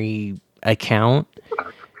primary account,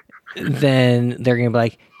 then they're going to be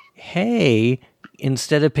like, hey...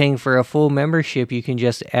 Instead of paying for a full membership, you can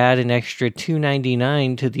just add an extra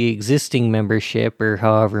 $2.99 to the existing membership or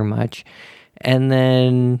however much, and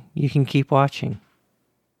then you can keep watching.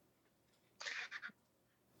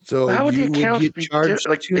 So how would you the accounts would get charged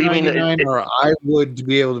like $2.99, or I would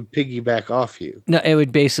be able to piggyback off you? No, it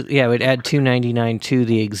would basically, it would add $2.99 to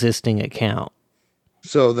the existing account.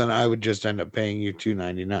 So then I would just end up paying you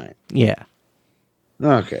 $2.99. Yeah.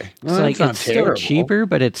 Okay. Well, so it's still cheaper,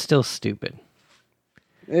 but it's still stupid.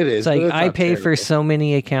 It is. It's like I pay for so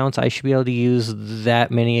many accounts, I should be able to use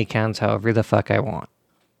that many accounts however the fuck I want.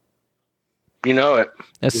 You know it.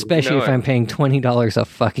 Especially if I'm paying $20 a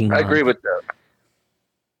fucking month. I agree with that.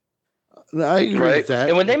 I agree with that.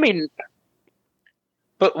 And when they mean...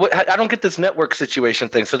 But I don't get this network situation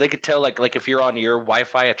thing. So they could tell like if you're on your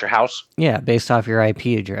Wi-Fi at your house? Yeah, based off your IP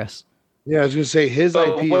address. Yeah, I was going to say his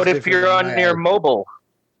IP what if you're on your mobile?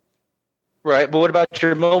 Right, but what about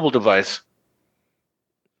your mobile device?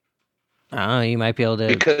 Oh, you might be able to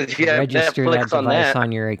register that device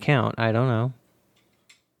on your account. I don't know.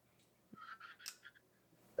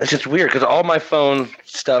 It's just weird because all my phone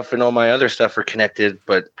stuff and all my other stuff are connected,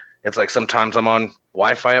 but it's like sometimes I'm on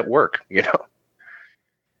Wi-Fi at work, you know?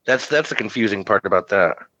 That's the confusing part about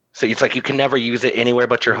that. So it's like you can never use it anywhere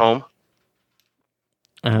but your home?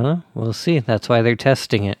 I don't know. We'll see. That's why they're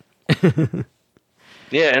testing it.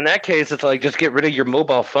 Yeah, in that case, it's like just get rid of your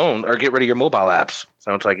mobile phone or get rid of your mobile apps.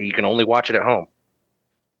 So it's like you can only watch it at home.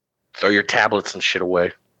 Throw your tablets and shit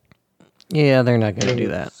away. Yeah, they're not going to do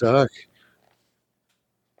that. Suck.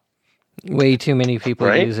 Way too many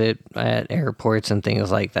people use it at airports and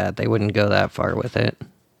things like that. They wouldn't go that far with it.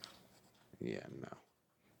 Yeah, no.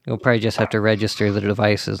 You'll probably just have to register the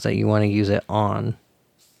devices that you want to use it on.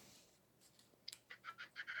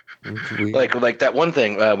 Like that one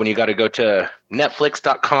thing when you got to go to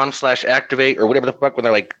netflix.com/activate or whatever the fuck when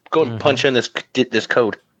they're like, go and punch in this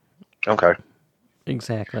code. Okay.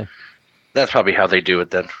 Exactly. That's probably how they do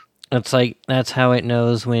it then. It's like, that's how it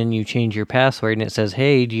knows when you change your password and it says,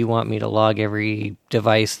 hey, do you want me to log every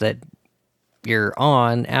device that you're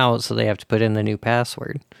on out, so they have to put in the new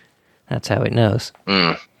password. That's how it knows.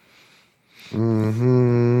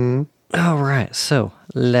 Mm-hmm. All right, so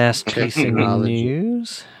last piece of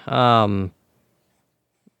news. So,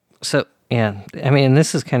 yeah, I mean,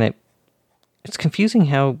 this is kind of... It's confusing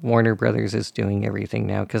how Warner Brothers is doing everything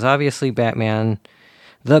now, because obviously the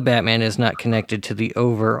Batman is not connected to the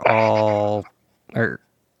overall... or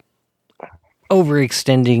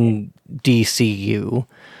overextending DCU.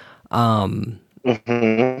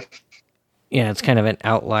 Yeah, it's kind of an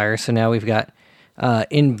outlier. So now we've got...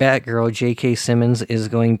 in Batgirl, J.K. Simmons is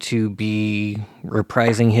going to be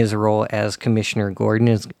reprising his role as Commissioner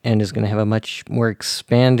Gordon and is going to have a much more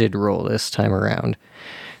expanded role this time around,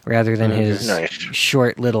 rather than his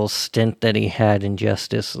short little stint that he had in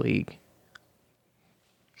Justice League.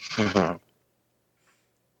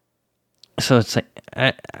 So it's like,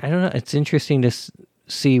 I don't know, it's interesting to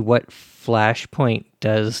see what Flashpoint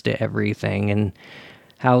does to everything and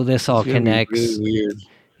how this all connects. Really weird.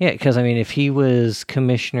 Yeah, because, I mean, if he was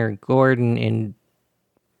Commissioner Gordon in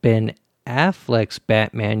Ben Affleck's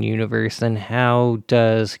Batman universe, then how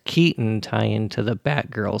does Keaton tie into the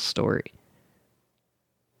Batgirl story?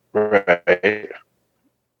 Right.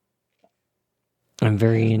 I'm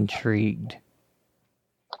very intrigued.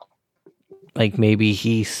 Like, maybe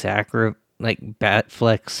Batfleck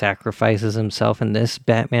sacrifices himself and this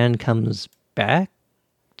Batman comes back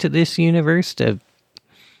to this universe to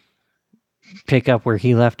pick up where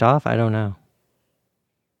he left off. I don't know.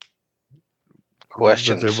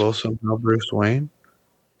 Questions. But they're both somehow Bruce Wayne.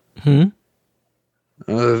 Hmm?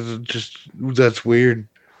 That's weird.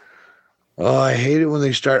 Oh, I hate it when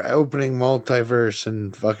they start opening multiverse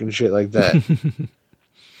and fucking shit like that.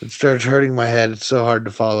 It starts hurting my head. It's so hard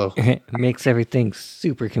to follow. It makes everything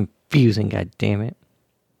super confusing, god damn it.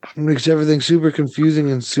 It makes everything super confusing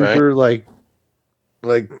and super like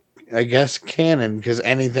I guess canon, because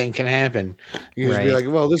anything can happen. You can just be like,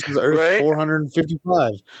 well, this is Earth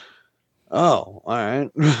 455. Oh, all right.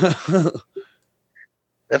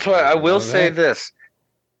 That's why I will say this.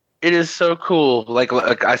 It is so cool. Like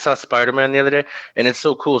I saw Spider-Man the other day, and it's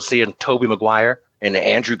so cool seeing Tobey Maguire and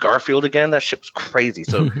Andrew Garfield again. That shit was crazy.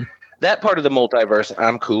 So that part of the multiverse,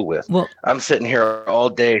 I'm cool with. Well, I'm sitting here all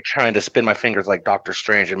day trying to spin my fingers like Doctor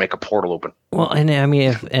Strange and make a portal open. Well, and I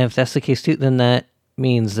mean, if that's the case too, then that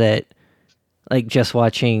means that, like, just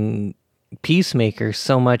watching Peacemaker,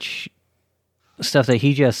 so much stuff that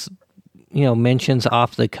he just, mentions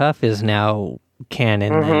off the cuff is now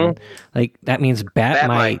canon. And, like, that means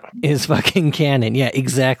Batmite is fucking canon. Yeah,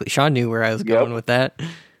 exactly. Sean knew where I was going with that.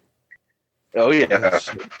 Oh, yeah.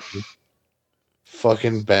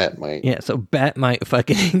 Fucking Batmite. Yeah, so Batmite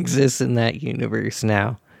fucking exists in that universe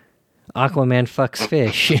now. Aquaman fucks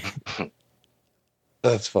fish.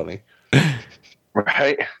 That's funny.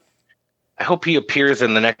 Right? I hope he appears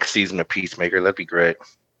in the next season of Peacemaker. That'd be great.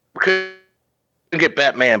 We couldn't get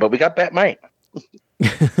Batman, but we got Batmite.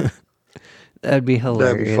 That'd be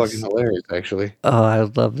hilarious. That'd be fucking hilarious, actually. Oh, I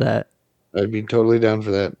would love that. I'd be totally down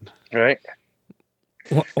for that. Right?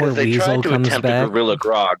 Or they Weasel tried to comes attempt back. a Gorilla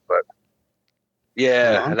Grodd, but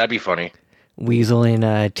yeah, that'd be funny. Weasel in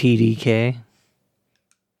TDK.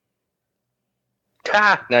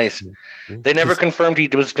 Ah, nice. They never confirmed he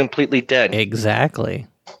was completely dead. Exactly.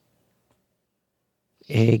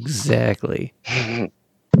 The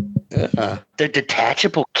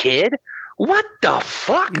detachable kid? What the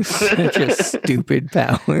fuck? Such a stupid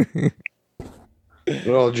power.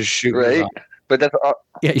 We're all just shooting. Right? But that's all.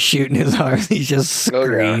 Yeah, shooting his arms. He's just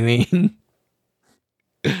screaming.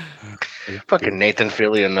 Fucking Nathan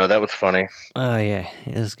Fillion, though. That was funny. Oh, yeah.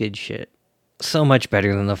 It was good shit. So much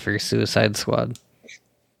better than the first Suicide Squad.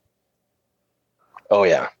 Oh,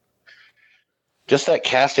 yeah. Just that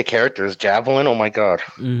cast of characters. Javelin, oh my god.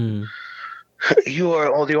 Mm. You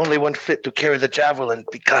are the only one fit to carry the javelin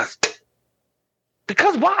because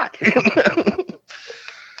what?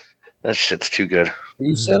 That shit's too good.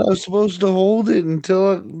 You said I was supposed to hold it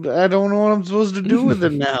until I don't know what I'm supposed to do with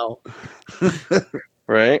it now.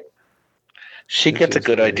 Right? She gets a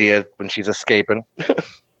good idea when she's escaping.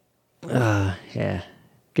 Yeah.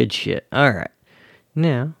 Good shit. All right.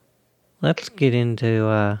 Now, let's get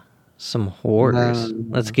into some horrors.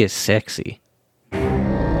 Let's get sexy.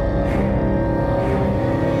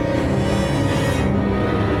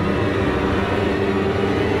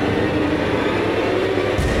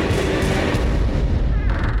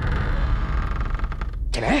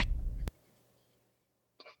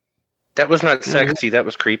 That was not sexy. That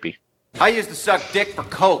was creepy. I used to suck dick for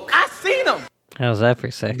coke. I seen him. How's that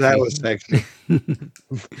for sexy? That was sexy.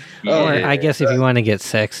 Or I guess if you want to get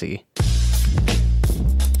sexy.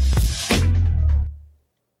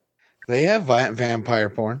 They have vampire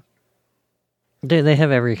porn. They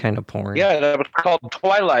have every kind of porn. Yeah, that was called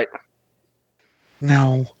Twilight.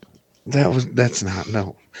 No. That's not,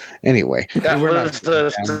 no. Anyway. That was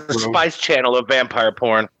the Spice Channel of vampire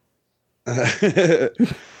porn.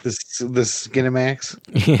 The Skinamax?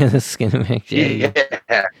 Yeah, the Skinamax.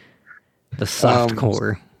 Yeah. The soft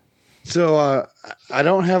core. So I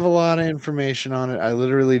don't have a lot of information on it. I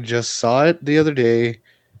literally just saw it the other day.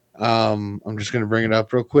 I'm just going to bring it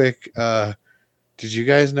up real quick. Did you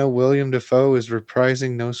guys know William Dafoe is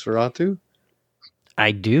reprising Nosferatu?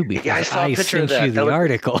 I do, because I sent you the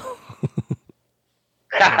article.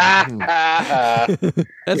 That's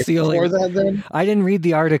the only. For that, then? I didn't read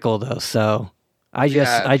the article though, so I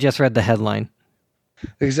just read the headline.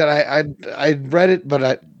 Like I said, I read it,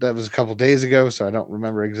 but that was a couple days ago, so I don't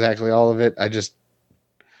remember exactly all of it.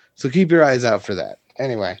 So keep your eyes out for that.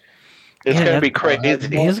 Anyway, it's gonna be crazy.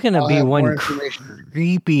 It's gonna be one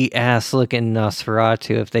creepy ass looking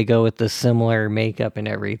Nosferatu if they go with the similar makeup and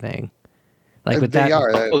everything. Like with they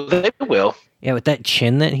they will. Yeah, with that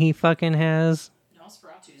chin that he fucking has.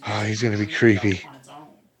 Oh, he's gonna be creepy.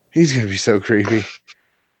 He's gonna be so creepy.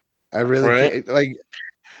 I really can't, like.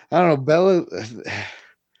 I don't know, Bella.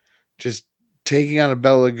 Just taking on a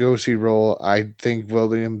Bela Lugosi role, I think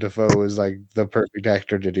William Dafoe is like the perfect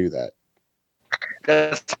actor to do that.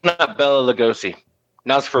 That's not Bela Lugosi.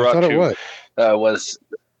 Nosferatu. I thought it was.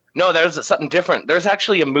 No, there's something different. There's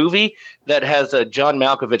actually a movie that has John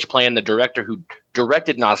Malkovich playing the director who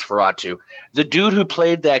directed Nosferatu. The dude who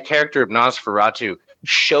played that character of Nosferatu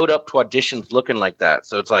showed up to auditions looking like that.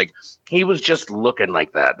 So it's like he was just looking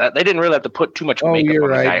like that. They didn't really have to put too much makeup on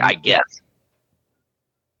the guy, I guess.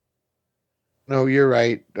 No, you're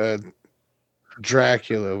right.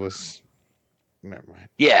 Dracula was. Never mind.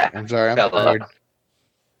 Yeah, I'm sorry. I'm Bela. tired.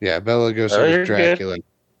 Yeah, Bela Lugosi was Dracula,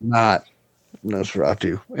 not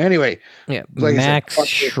Nosferatu. Anyway, yeah, like Max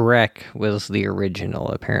Schreck was the original,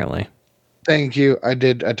 apparently. Thank you. I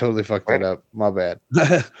totally fucked that up. My bad.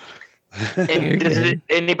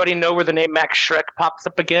 Anybody know where the name Max Schreck pops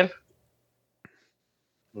up again?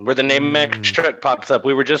 Where the name Max Schreck pops up?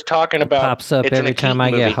 We were just talking about. It pops up every time I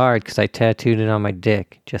get hard because I tattooed it on my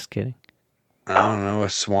dick. Just kidding. I don't know, a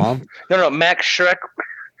swamp. No, Max Schreck.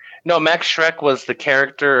 No, Max Schreck was the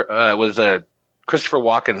character. Was Christopher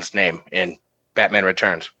Walken's name in Batman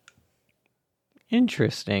Returns.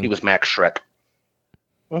 Interesting. He was Max Schreck.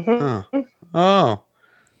 Mm-hmm. Oh,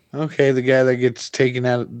 okay. The guy that gets taken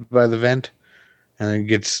out by the vent and then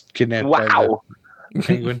gets kidnapped by the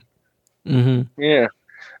penguin. Mm-hmm. Yeah,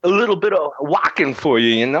 a little bit of walking for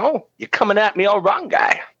you. You know, you're coming at me all wrong,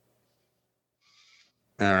 guy.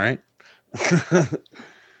 All right.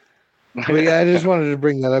 But yeah, I just wanted to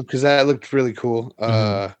bring that up because that looked really cool.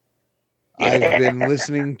 I've been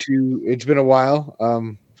listening to. It's been a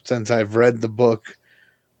while since I've read the book,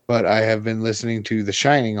 but I have been listening to The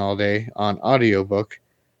Shining all day on audiobook.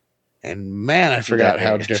 And man, I forgot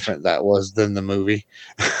how different that was than the movie.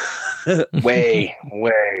 way.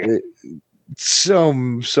 So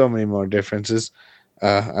many more differences.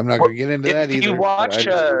 I'm not going to get into that either. You watch?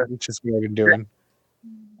 It's just what I've been doing.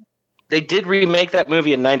 They did remake that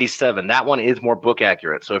movie in '97. That one is more book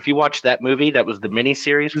accurate. So if you watch that movie, that was the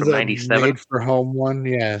miniseries from '97. Made for Home one.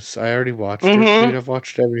 Yes, I already watched it. Dude, I've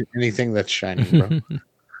watched anything that's Shining, bro.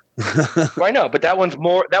 Well, I know, but that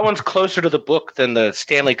one's closer to the book than the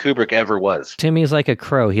Stanley Kubrick ever was. Timmy's like a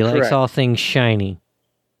crow. He likes all things shiny.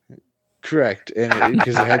 Correct, and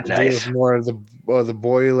because it had to do with more of the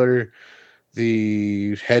boiler,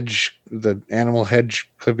 the hedge, the animal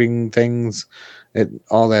hedge clipping things,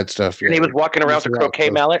 all that stuff. And he was walking around with a croquet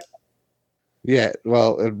mallet. Yeah,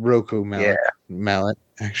 well, a Roku mallet,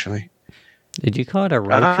 actually. Did you call it a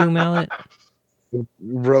Roku mallet? Oh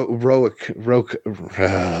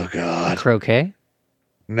God. Croquet?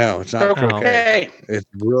 No, it's not croquet. Oh. It's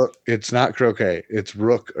rook. It's not croquet. It's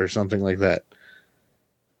rook or something like that.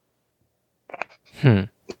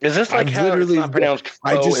 Is this like how it's not pronounced?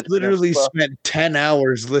 I just literally spent 10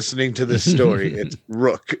 hours listening to this story. It's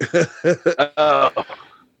rook. Oh.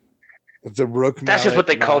 It's a rook. That's just what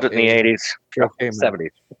they called it in the 80s, 70s.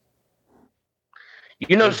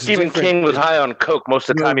 You know, Stephen King was high on coke most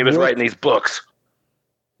of the time he was writing these books.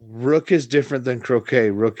 Rook is different than croquet.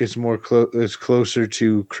 Rook is more is closer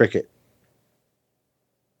to cricket,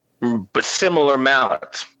 but similar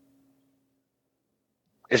mallets.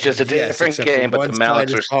 It's just a different game, but the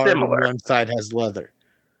mallets are similar. One side has leather.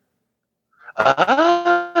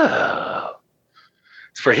 Oh,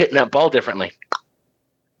 it's for hitting that ball differently.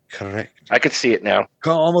 Correct. I could see it now.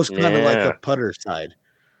 Almost kind of like a putter side.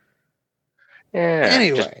 Yeah.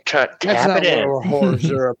 Anyway, that's not what our horrors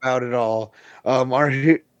are about at all.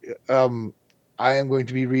 I am going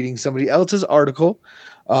to be reading somebody else's article.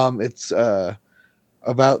 It's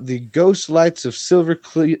about the ghost lights of Silver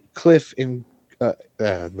Cliff in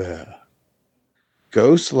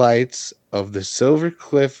ghost lights of the Silver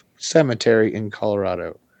Cliff Cemetery in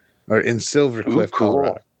Colorado, or in Silver Cliff,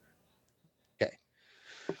 Colorado. Okay.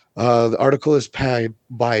 The article is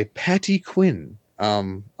by Patty Quinn.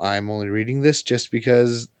 I'm only reading this just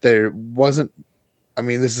because there wasn't. I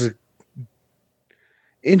mean, this is an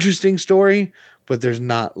interesting story, but there's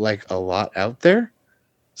not like a lot out there.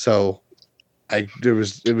 So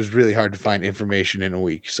it was really hard to find information in a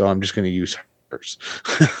week. So I'm just going to use hers.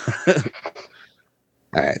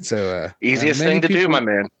 All right. So easiest thing to do, my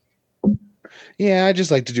man. Yeah, I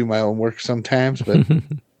just like to do my own work sometimes, but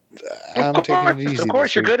I'm taking it easy. Of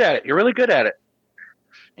course, you're good at it. You're really good at it.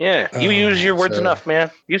 Yeah, you use your words enough, man.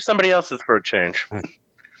 Use somebody else's for a change.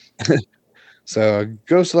 So,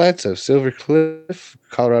 Ghost Lights of Silver Cliff,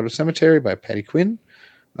 Colorado Cemetery by Patty Quinn.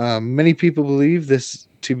 Many people believe this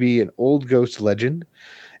to be an old ghost legend.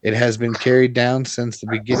 It has been carried down since the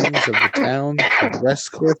beginnings of the towns of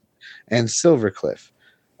West Cliff and Silver Cliff.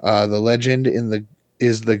 The legend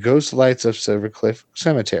is the Ghost Lights of Silver Cliff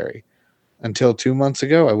Cemetery. Until 2 months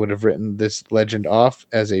ago, I would have written this legend off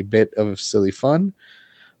as a bit of silly fun.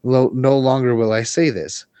 No longer will I say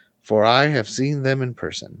this, for I have seen them in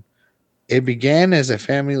person. It began as a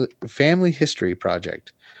family history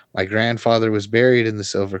project. My grandfather was buried in the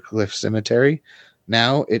Silver Cliff Cemetery.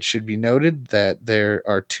 Now, it should be noted that there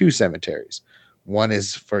are two cemeteries. One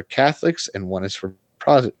is for Catholics and one is for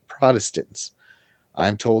Protestants.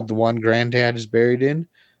 I'm told the one Granddad is buried in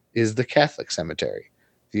is the Catholic cemetery.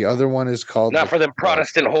 The other one is called not for them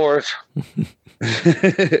Protestant whores.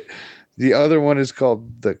 The other one is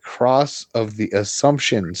called the Cross of the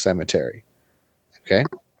Assumption Cemetery. Okay.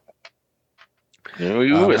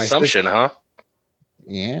 Assumption, huh?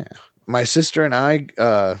 Yeah. My sister and I,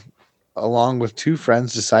 along with two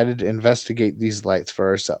friends, decided to investigate these lights for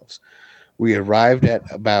ourselves. We arrived at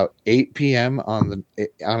about 8 p.m. on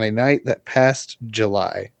a night that passed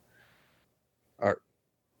July. Or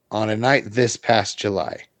on a night this past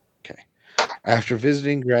July. Okay. After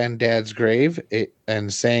visiting Granddad's grave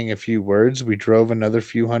and saying a few words, we drove another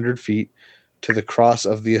few hundred feet to the Cross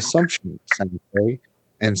of the Assumption Cemetery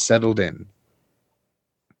and settled in.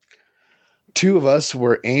 Two of us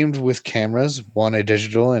were aimed with cameras, one a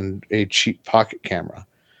digital and a cheap pocket camera.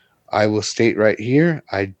 I will state right here,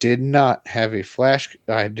 I did not have a flash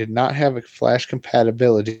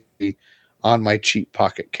compatibility on my cheap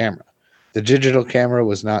pocket camera. The digital camera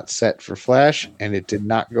was not set for flash, and it did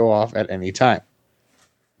not go off at any time.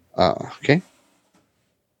 Okay.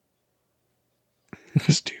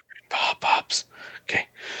 Stupid pop-ups. Okay.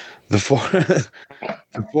 The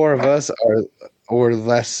four of us or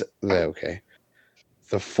less. Okay.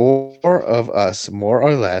 The four of us, more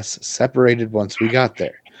or less, separated once we got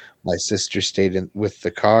there. My sister stayed with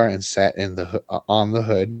the car and sat on the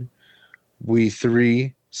hood. We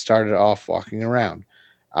three started off walking around.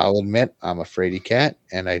 I'll admit I'm a fraidy cat,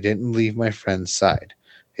 and I didn't leave my friend's side.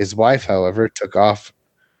 His wife, however, took off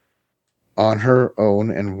on her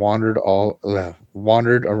own and wandered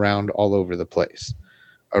around all over the place.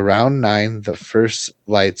 Around 9, the first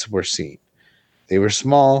lights were seen. They were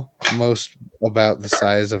small, most about the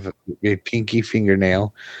size of a pinky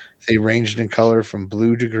fingernail. They ranged in color from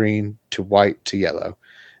blue to green to white to yellow,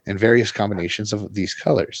 and various combinations of these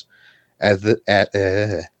colors. As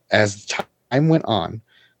time went on,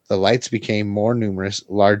 the lights became more numerous,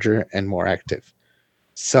 larger, and more active.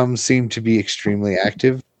 Some seemed to be extremely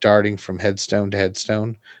active, darting from headstone to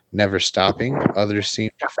headstone, never stopping. Others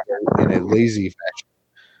seemed to float in a lazy fashion,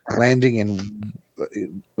 landing in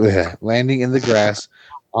the grass,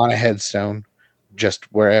 on a headstone,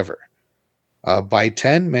 just wherever. By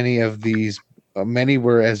 10, many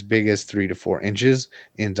were as big as 3 to 4 inches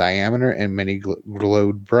in diameter, and many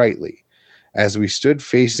glowed brightly. As we stood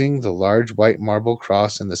facing the large white marble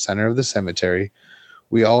cross in the center of the cemetery,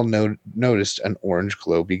 we all noticed an orange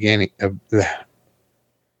glow beginning.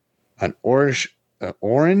 An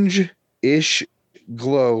orange-ish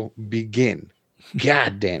glow begin.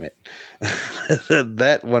 God damn it.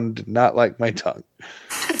 That one did not like my tongue.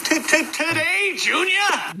 Today,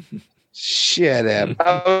 Junior? Shut up.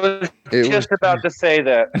 I was just about to say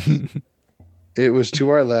that. It was to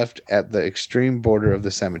our left at the extreme border of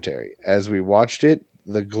the cemetery. As we watched it,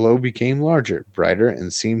 the glow became larger, brighter,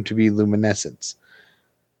 and seemed to be luminescent.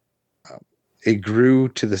 It grew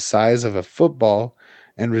to the size of a football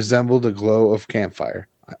and resembled a glow of campfire.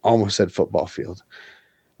 I almost said football field.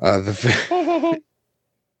 The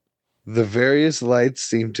various lights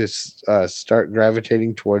seemed to start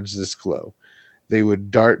gravitating towards this glow. They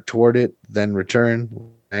would dart toward it, then return,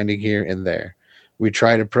 landing here and there. We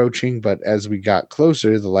tried approaching, but as we got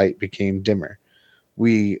closer, the light became dimmer.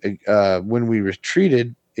 When we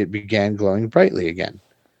retreated, it began glowing brightly again.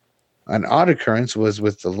 An odd occurrence was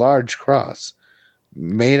with the large cross.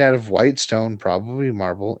 Made out of white stone, probably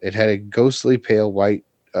marble, it had a ghostly pale white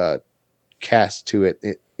cast to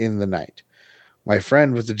it in the night. My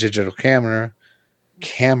friend with the digital camera,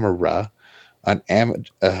 an amateur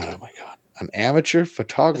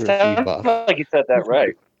photography buff. Like you said that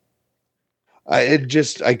right. I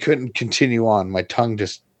couldn't continue on. My tongue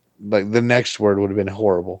just, like, the next word would have been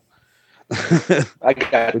horrible. I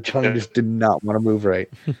got the tongue just did not want to move right.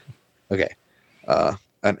 Okay.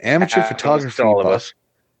 An amateur photography all of buff. us.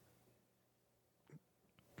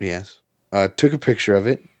 Yes. Took a picture of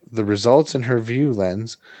it. The results in her view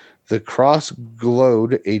lens, the cross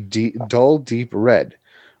glowed a dull, deep red.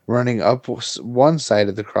 Running up one side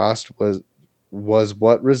of the cross was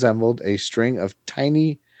what resembled a string of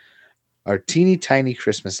teeny tiny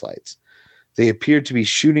Christmas lights. They appeared to be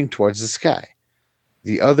shooting towards the sky.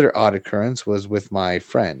 The other odd occurrence was with my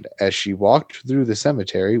friend. As she walked through the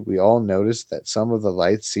cemetery, we all noticed that some of the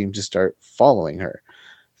lights seemed to start following her.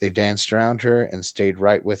 They danced around her and stayed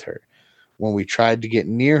right with her. When we tried to get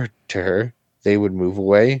near to her, they would move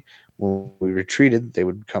away. When we retreated, they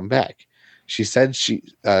would come back. She said she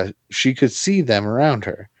could see them around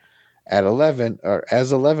her. As 11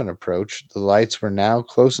 approached, the lights were now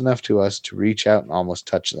close enough to us to reach out and almost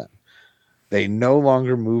touch them. They no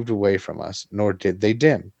longer moved away from us, nor did they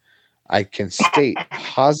dim. I can state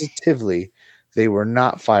positively they were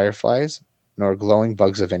not fireflies nor glowing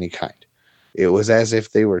bugs of any kind. It was as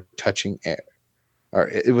if they were touching air, or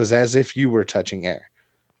it was as if you were touching air.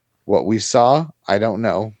 What we saw, I don't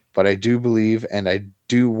know, but I do believe and I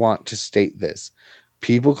do want to state this.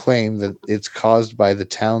 People claim that it's caused by the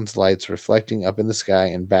town's lights reflecting up in the sky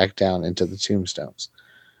and back down into the tombstones.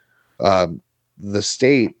 Um, the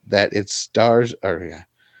state that its stars, or yeah,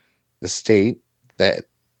 the state that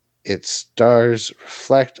its stars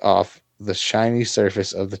reflect off the shiny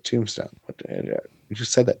surface of the tombstone. You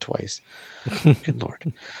just said that twice. Good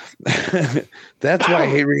Lord. That's why I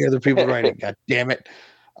hate reading other people writing. God damn it.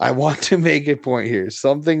 I want to make a point here.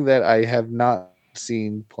 Something that I have not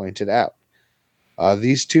seen pointed out.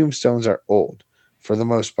 These tombstones are old. For the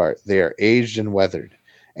most part, they are aged and weathered.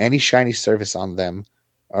 Any shiny surface on them,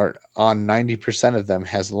 or on 90% of them,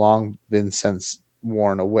 has long been since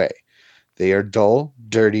worn away. They are dull,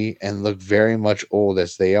 dirty, and look very much old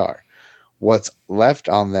as they are. What's left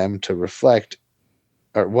on them to reflect,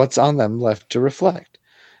 or what's on them left to reflect?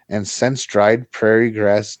 And since dried prairie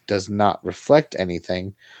grass does not reflect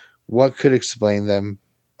anything, what could explain them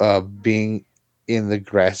being in the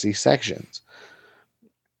grassy sections?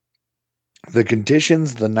 The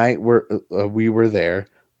conditions the night we were there: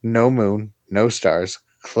 no moon, no stars,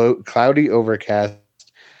 cloudy overcast,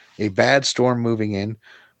 a bad storm moving in,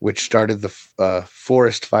 which started the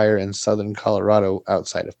forest fire in southern Colorado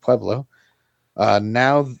outside of Pueblo.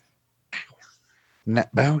 Now,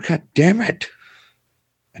 oh, God damn it.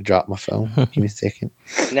 I dropped my phone. Give me a second.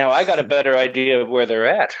 Now I got a better idea of where they're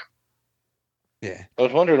at. Yeah. I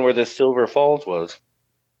was wondering where this Silver Falls was.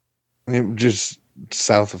 Just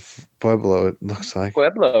south of Pueblo, it looks like.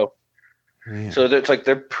 Pueblo. Yeah. So it's like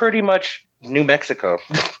they're pretty much New Mexico.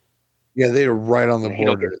 Yeah, they're right on the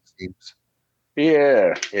border, it seems.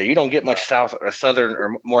 Yeah. Yeah, you don't get much south or southern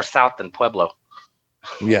or more south than Pueblo.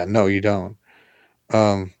 Yeah, no, you don't.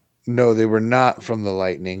 No, they were not from the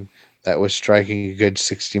lightning that was striking a good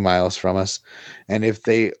 60 miles from us. And if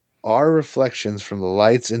they are reflections from the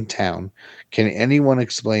lights in town, can anyone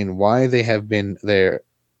explain why they have been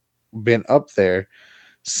up there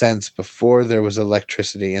since before there was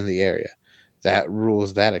electricity in the area? That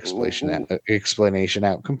rules that explanation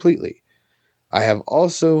out completely. I have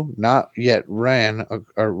also not yet run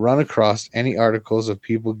across any articles of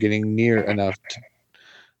people getting near enough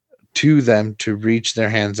to them to reach their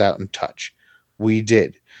hands out and touch. We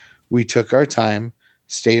did. We took our time,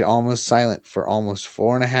 stayed almost silent for almost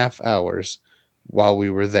 4.5 hours while we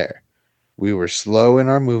were there. We were slow in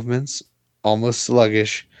our movements, almost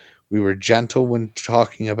sluggish. We were gentle when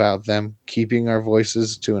talking about them, keeping our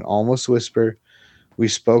voices to an almost whisper. We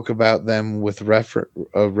spoke about them with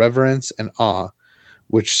reverence and awe,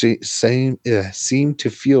 which seemed to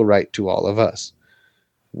feel right to all of us.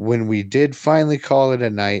 When we did finally call it a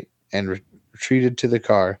night and retreated to the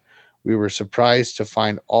car, we were surprised to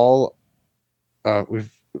find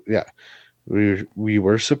we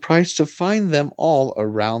were surprised to find them all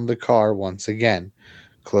around the car once again,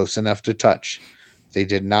 close enough to touch. They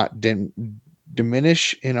did not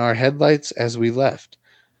diminish in our headlights as we left.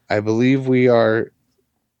 I believe we are.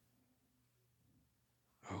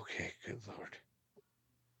 Okay, good Lord.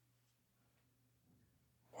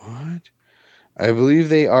 What? I believe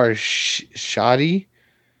they are shoddy,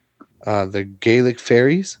 the Gaelic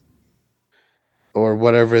fairies, or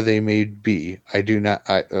whatever they may be. I do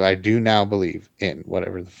now believe in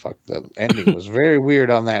whatever the fuck. The ending was very weird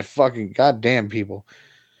on that fucking goddamn people.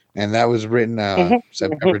 And that was written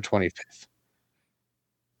September 25th.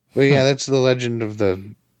 But yeah, that's the legend of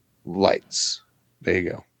the lights. There you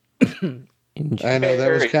go. I know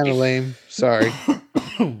that was kind of lame. Sorry.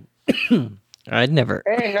 I'd never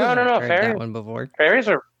heard that one before. Fairies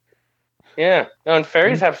are, yeah. No, and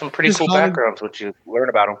fairies have some pretty cool backgrounds, which you learn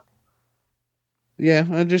about them. Yeah,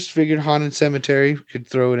 I just figured Haunted Cemetery, could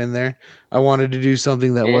throw it in there. I wanted to do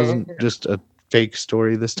something that wasn't just a fake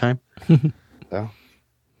story this time. So,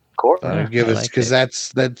 give us, because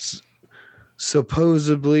that's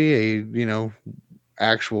supposedly a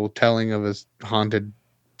actual telling of a haunted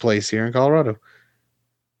place here in Colorado.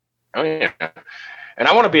 Oh yeah, and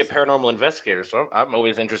I want to be a paranormal investigator, so I'm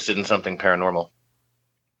always interested in something paranormal.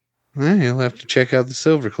 You'll have to check out the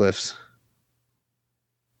Silver Cliffs.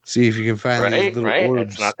 See if you can find these little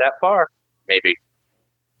orbs. It's not that far, maybe.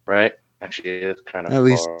 Right? Actually, it's kind of at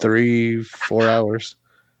least 3-4 hours.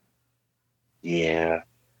 Yeah.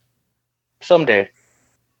 Someday.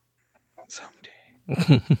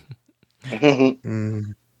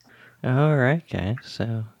 All right, guys.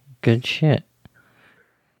 So good shit.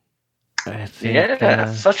 I think,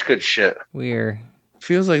 such good shit. We're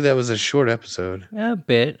Feels like that was a short episode. A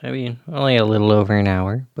bit. I mean, only a little over an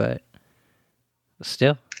hour, but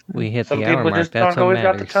still, we hit Some the hour people mark. just That's don't what always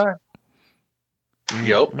got the matters. time.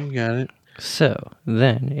 Yup. We got it. So,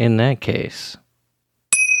 then, in that case,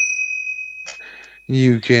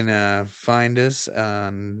 you can find us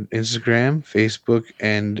on Instagram, Facebook,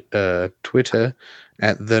 and Twitter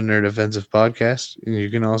at The Nerd Offensive Podcast. And you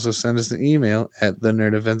can also send us an email at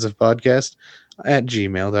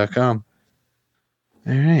thenerdofensivepodcast@gmail.com.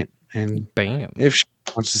 All right. And bam. if she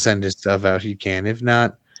wants to send his stuff out, he can. If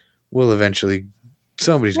not, we'll eventually...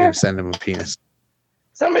 Somebody's going to send him a penis.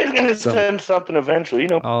 Somebody's gonna send something eventually, you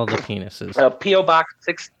know. All the penises. P.O. Box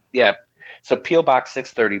 6, yeah. So P.O. Box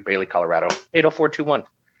 630, Bailey, Colorado, 80421.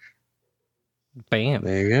 Bam.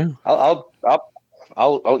 There you I'll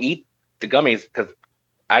eat the gummies because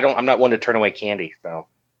I'm not one to turn away candy, so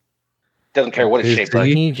doesn't care what it's shaped But like.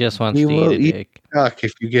 he just wants He to will eat a dick. cock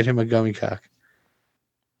if you get him a gummy cock.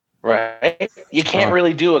 Right? You can't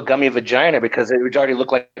really do a gummy vagina because it would already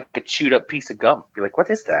look like a chewed up piece of gum. You're like,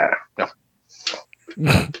 what is that? No.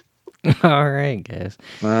 All right, guys.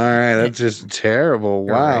 All right, that's just terrible.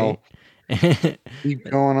 Wow. Right. Keep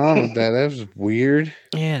going on with that. That was weird.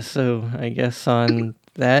 Yeah, so I guess on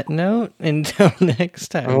that note, until next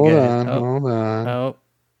time, Hold guys. on, hold on. Oh,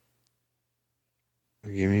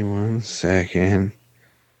 Give me 1 second.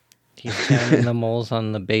 he's counting the moles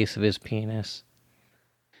on the base of his penis.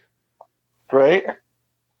 Right?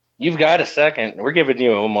 You've got a second. We're giving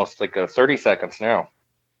you almost like 30 seconds now.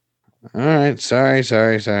 All right, sorry.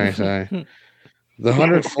 The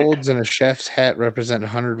 100 folds in a chef's hat represent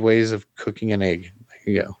 100 ways of cooking an egg.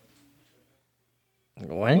 There you go.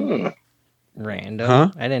 What? Random.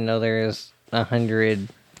 Huh? I didn't know there was 100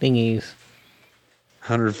 thingies.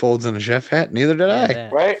 100 folds in a chef hat? Neither did I.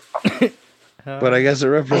 That. Right? But I guess it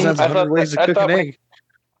represents 100 ways to cook an egg.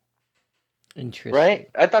 Interesting. Right?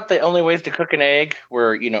 I thought the only ways to cook an egg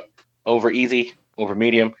were, over easy, over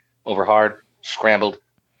medium, over hard, scrambled,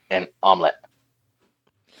 and omelet.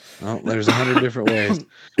 Well, there's 100 different ways.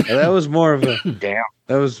 Now, that was more of a Damn.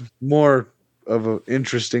 That was more of an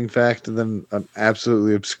interesting fact than an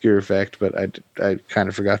absolutely obscure fact, but I kind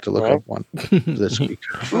of forgot to look up one this week.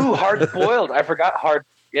 Ooh, hard boiled. I forgot hard.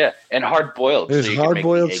 Yeah, and hard boiled. There's so hard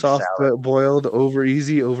boiled, soft boiled, over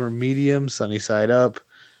easy, over medium, sunny side up,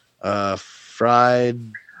 fried.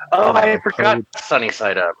 Oh, I forgot sunny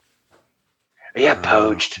side up. Yeah,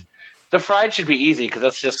 poached. The fried should be easy because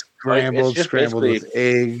that's just scrambled, scrambled with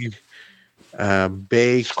egg,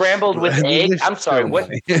 baked. Scrambled with egg? I'm sorry, what?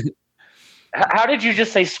 How did you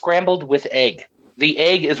just say scrambled with egg? The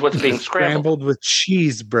egg is what's being scrambled. Scrambled with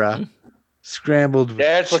cheese, bruh. Scrambled with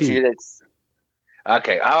That's cheese. What you did.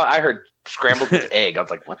 Okay, I heard scrambled with egg. I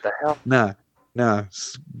was like, what the hell? Nah.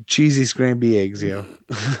 Cheesy scrambled eggs, yo.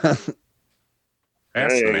 That's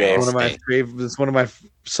one of my favorites. It's one of my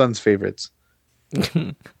son's favorites.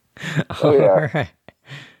 All right.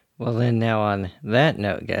 Well, then now on that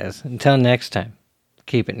note, guys, until next time,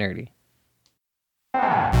 keep it nerdy.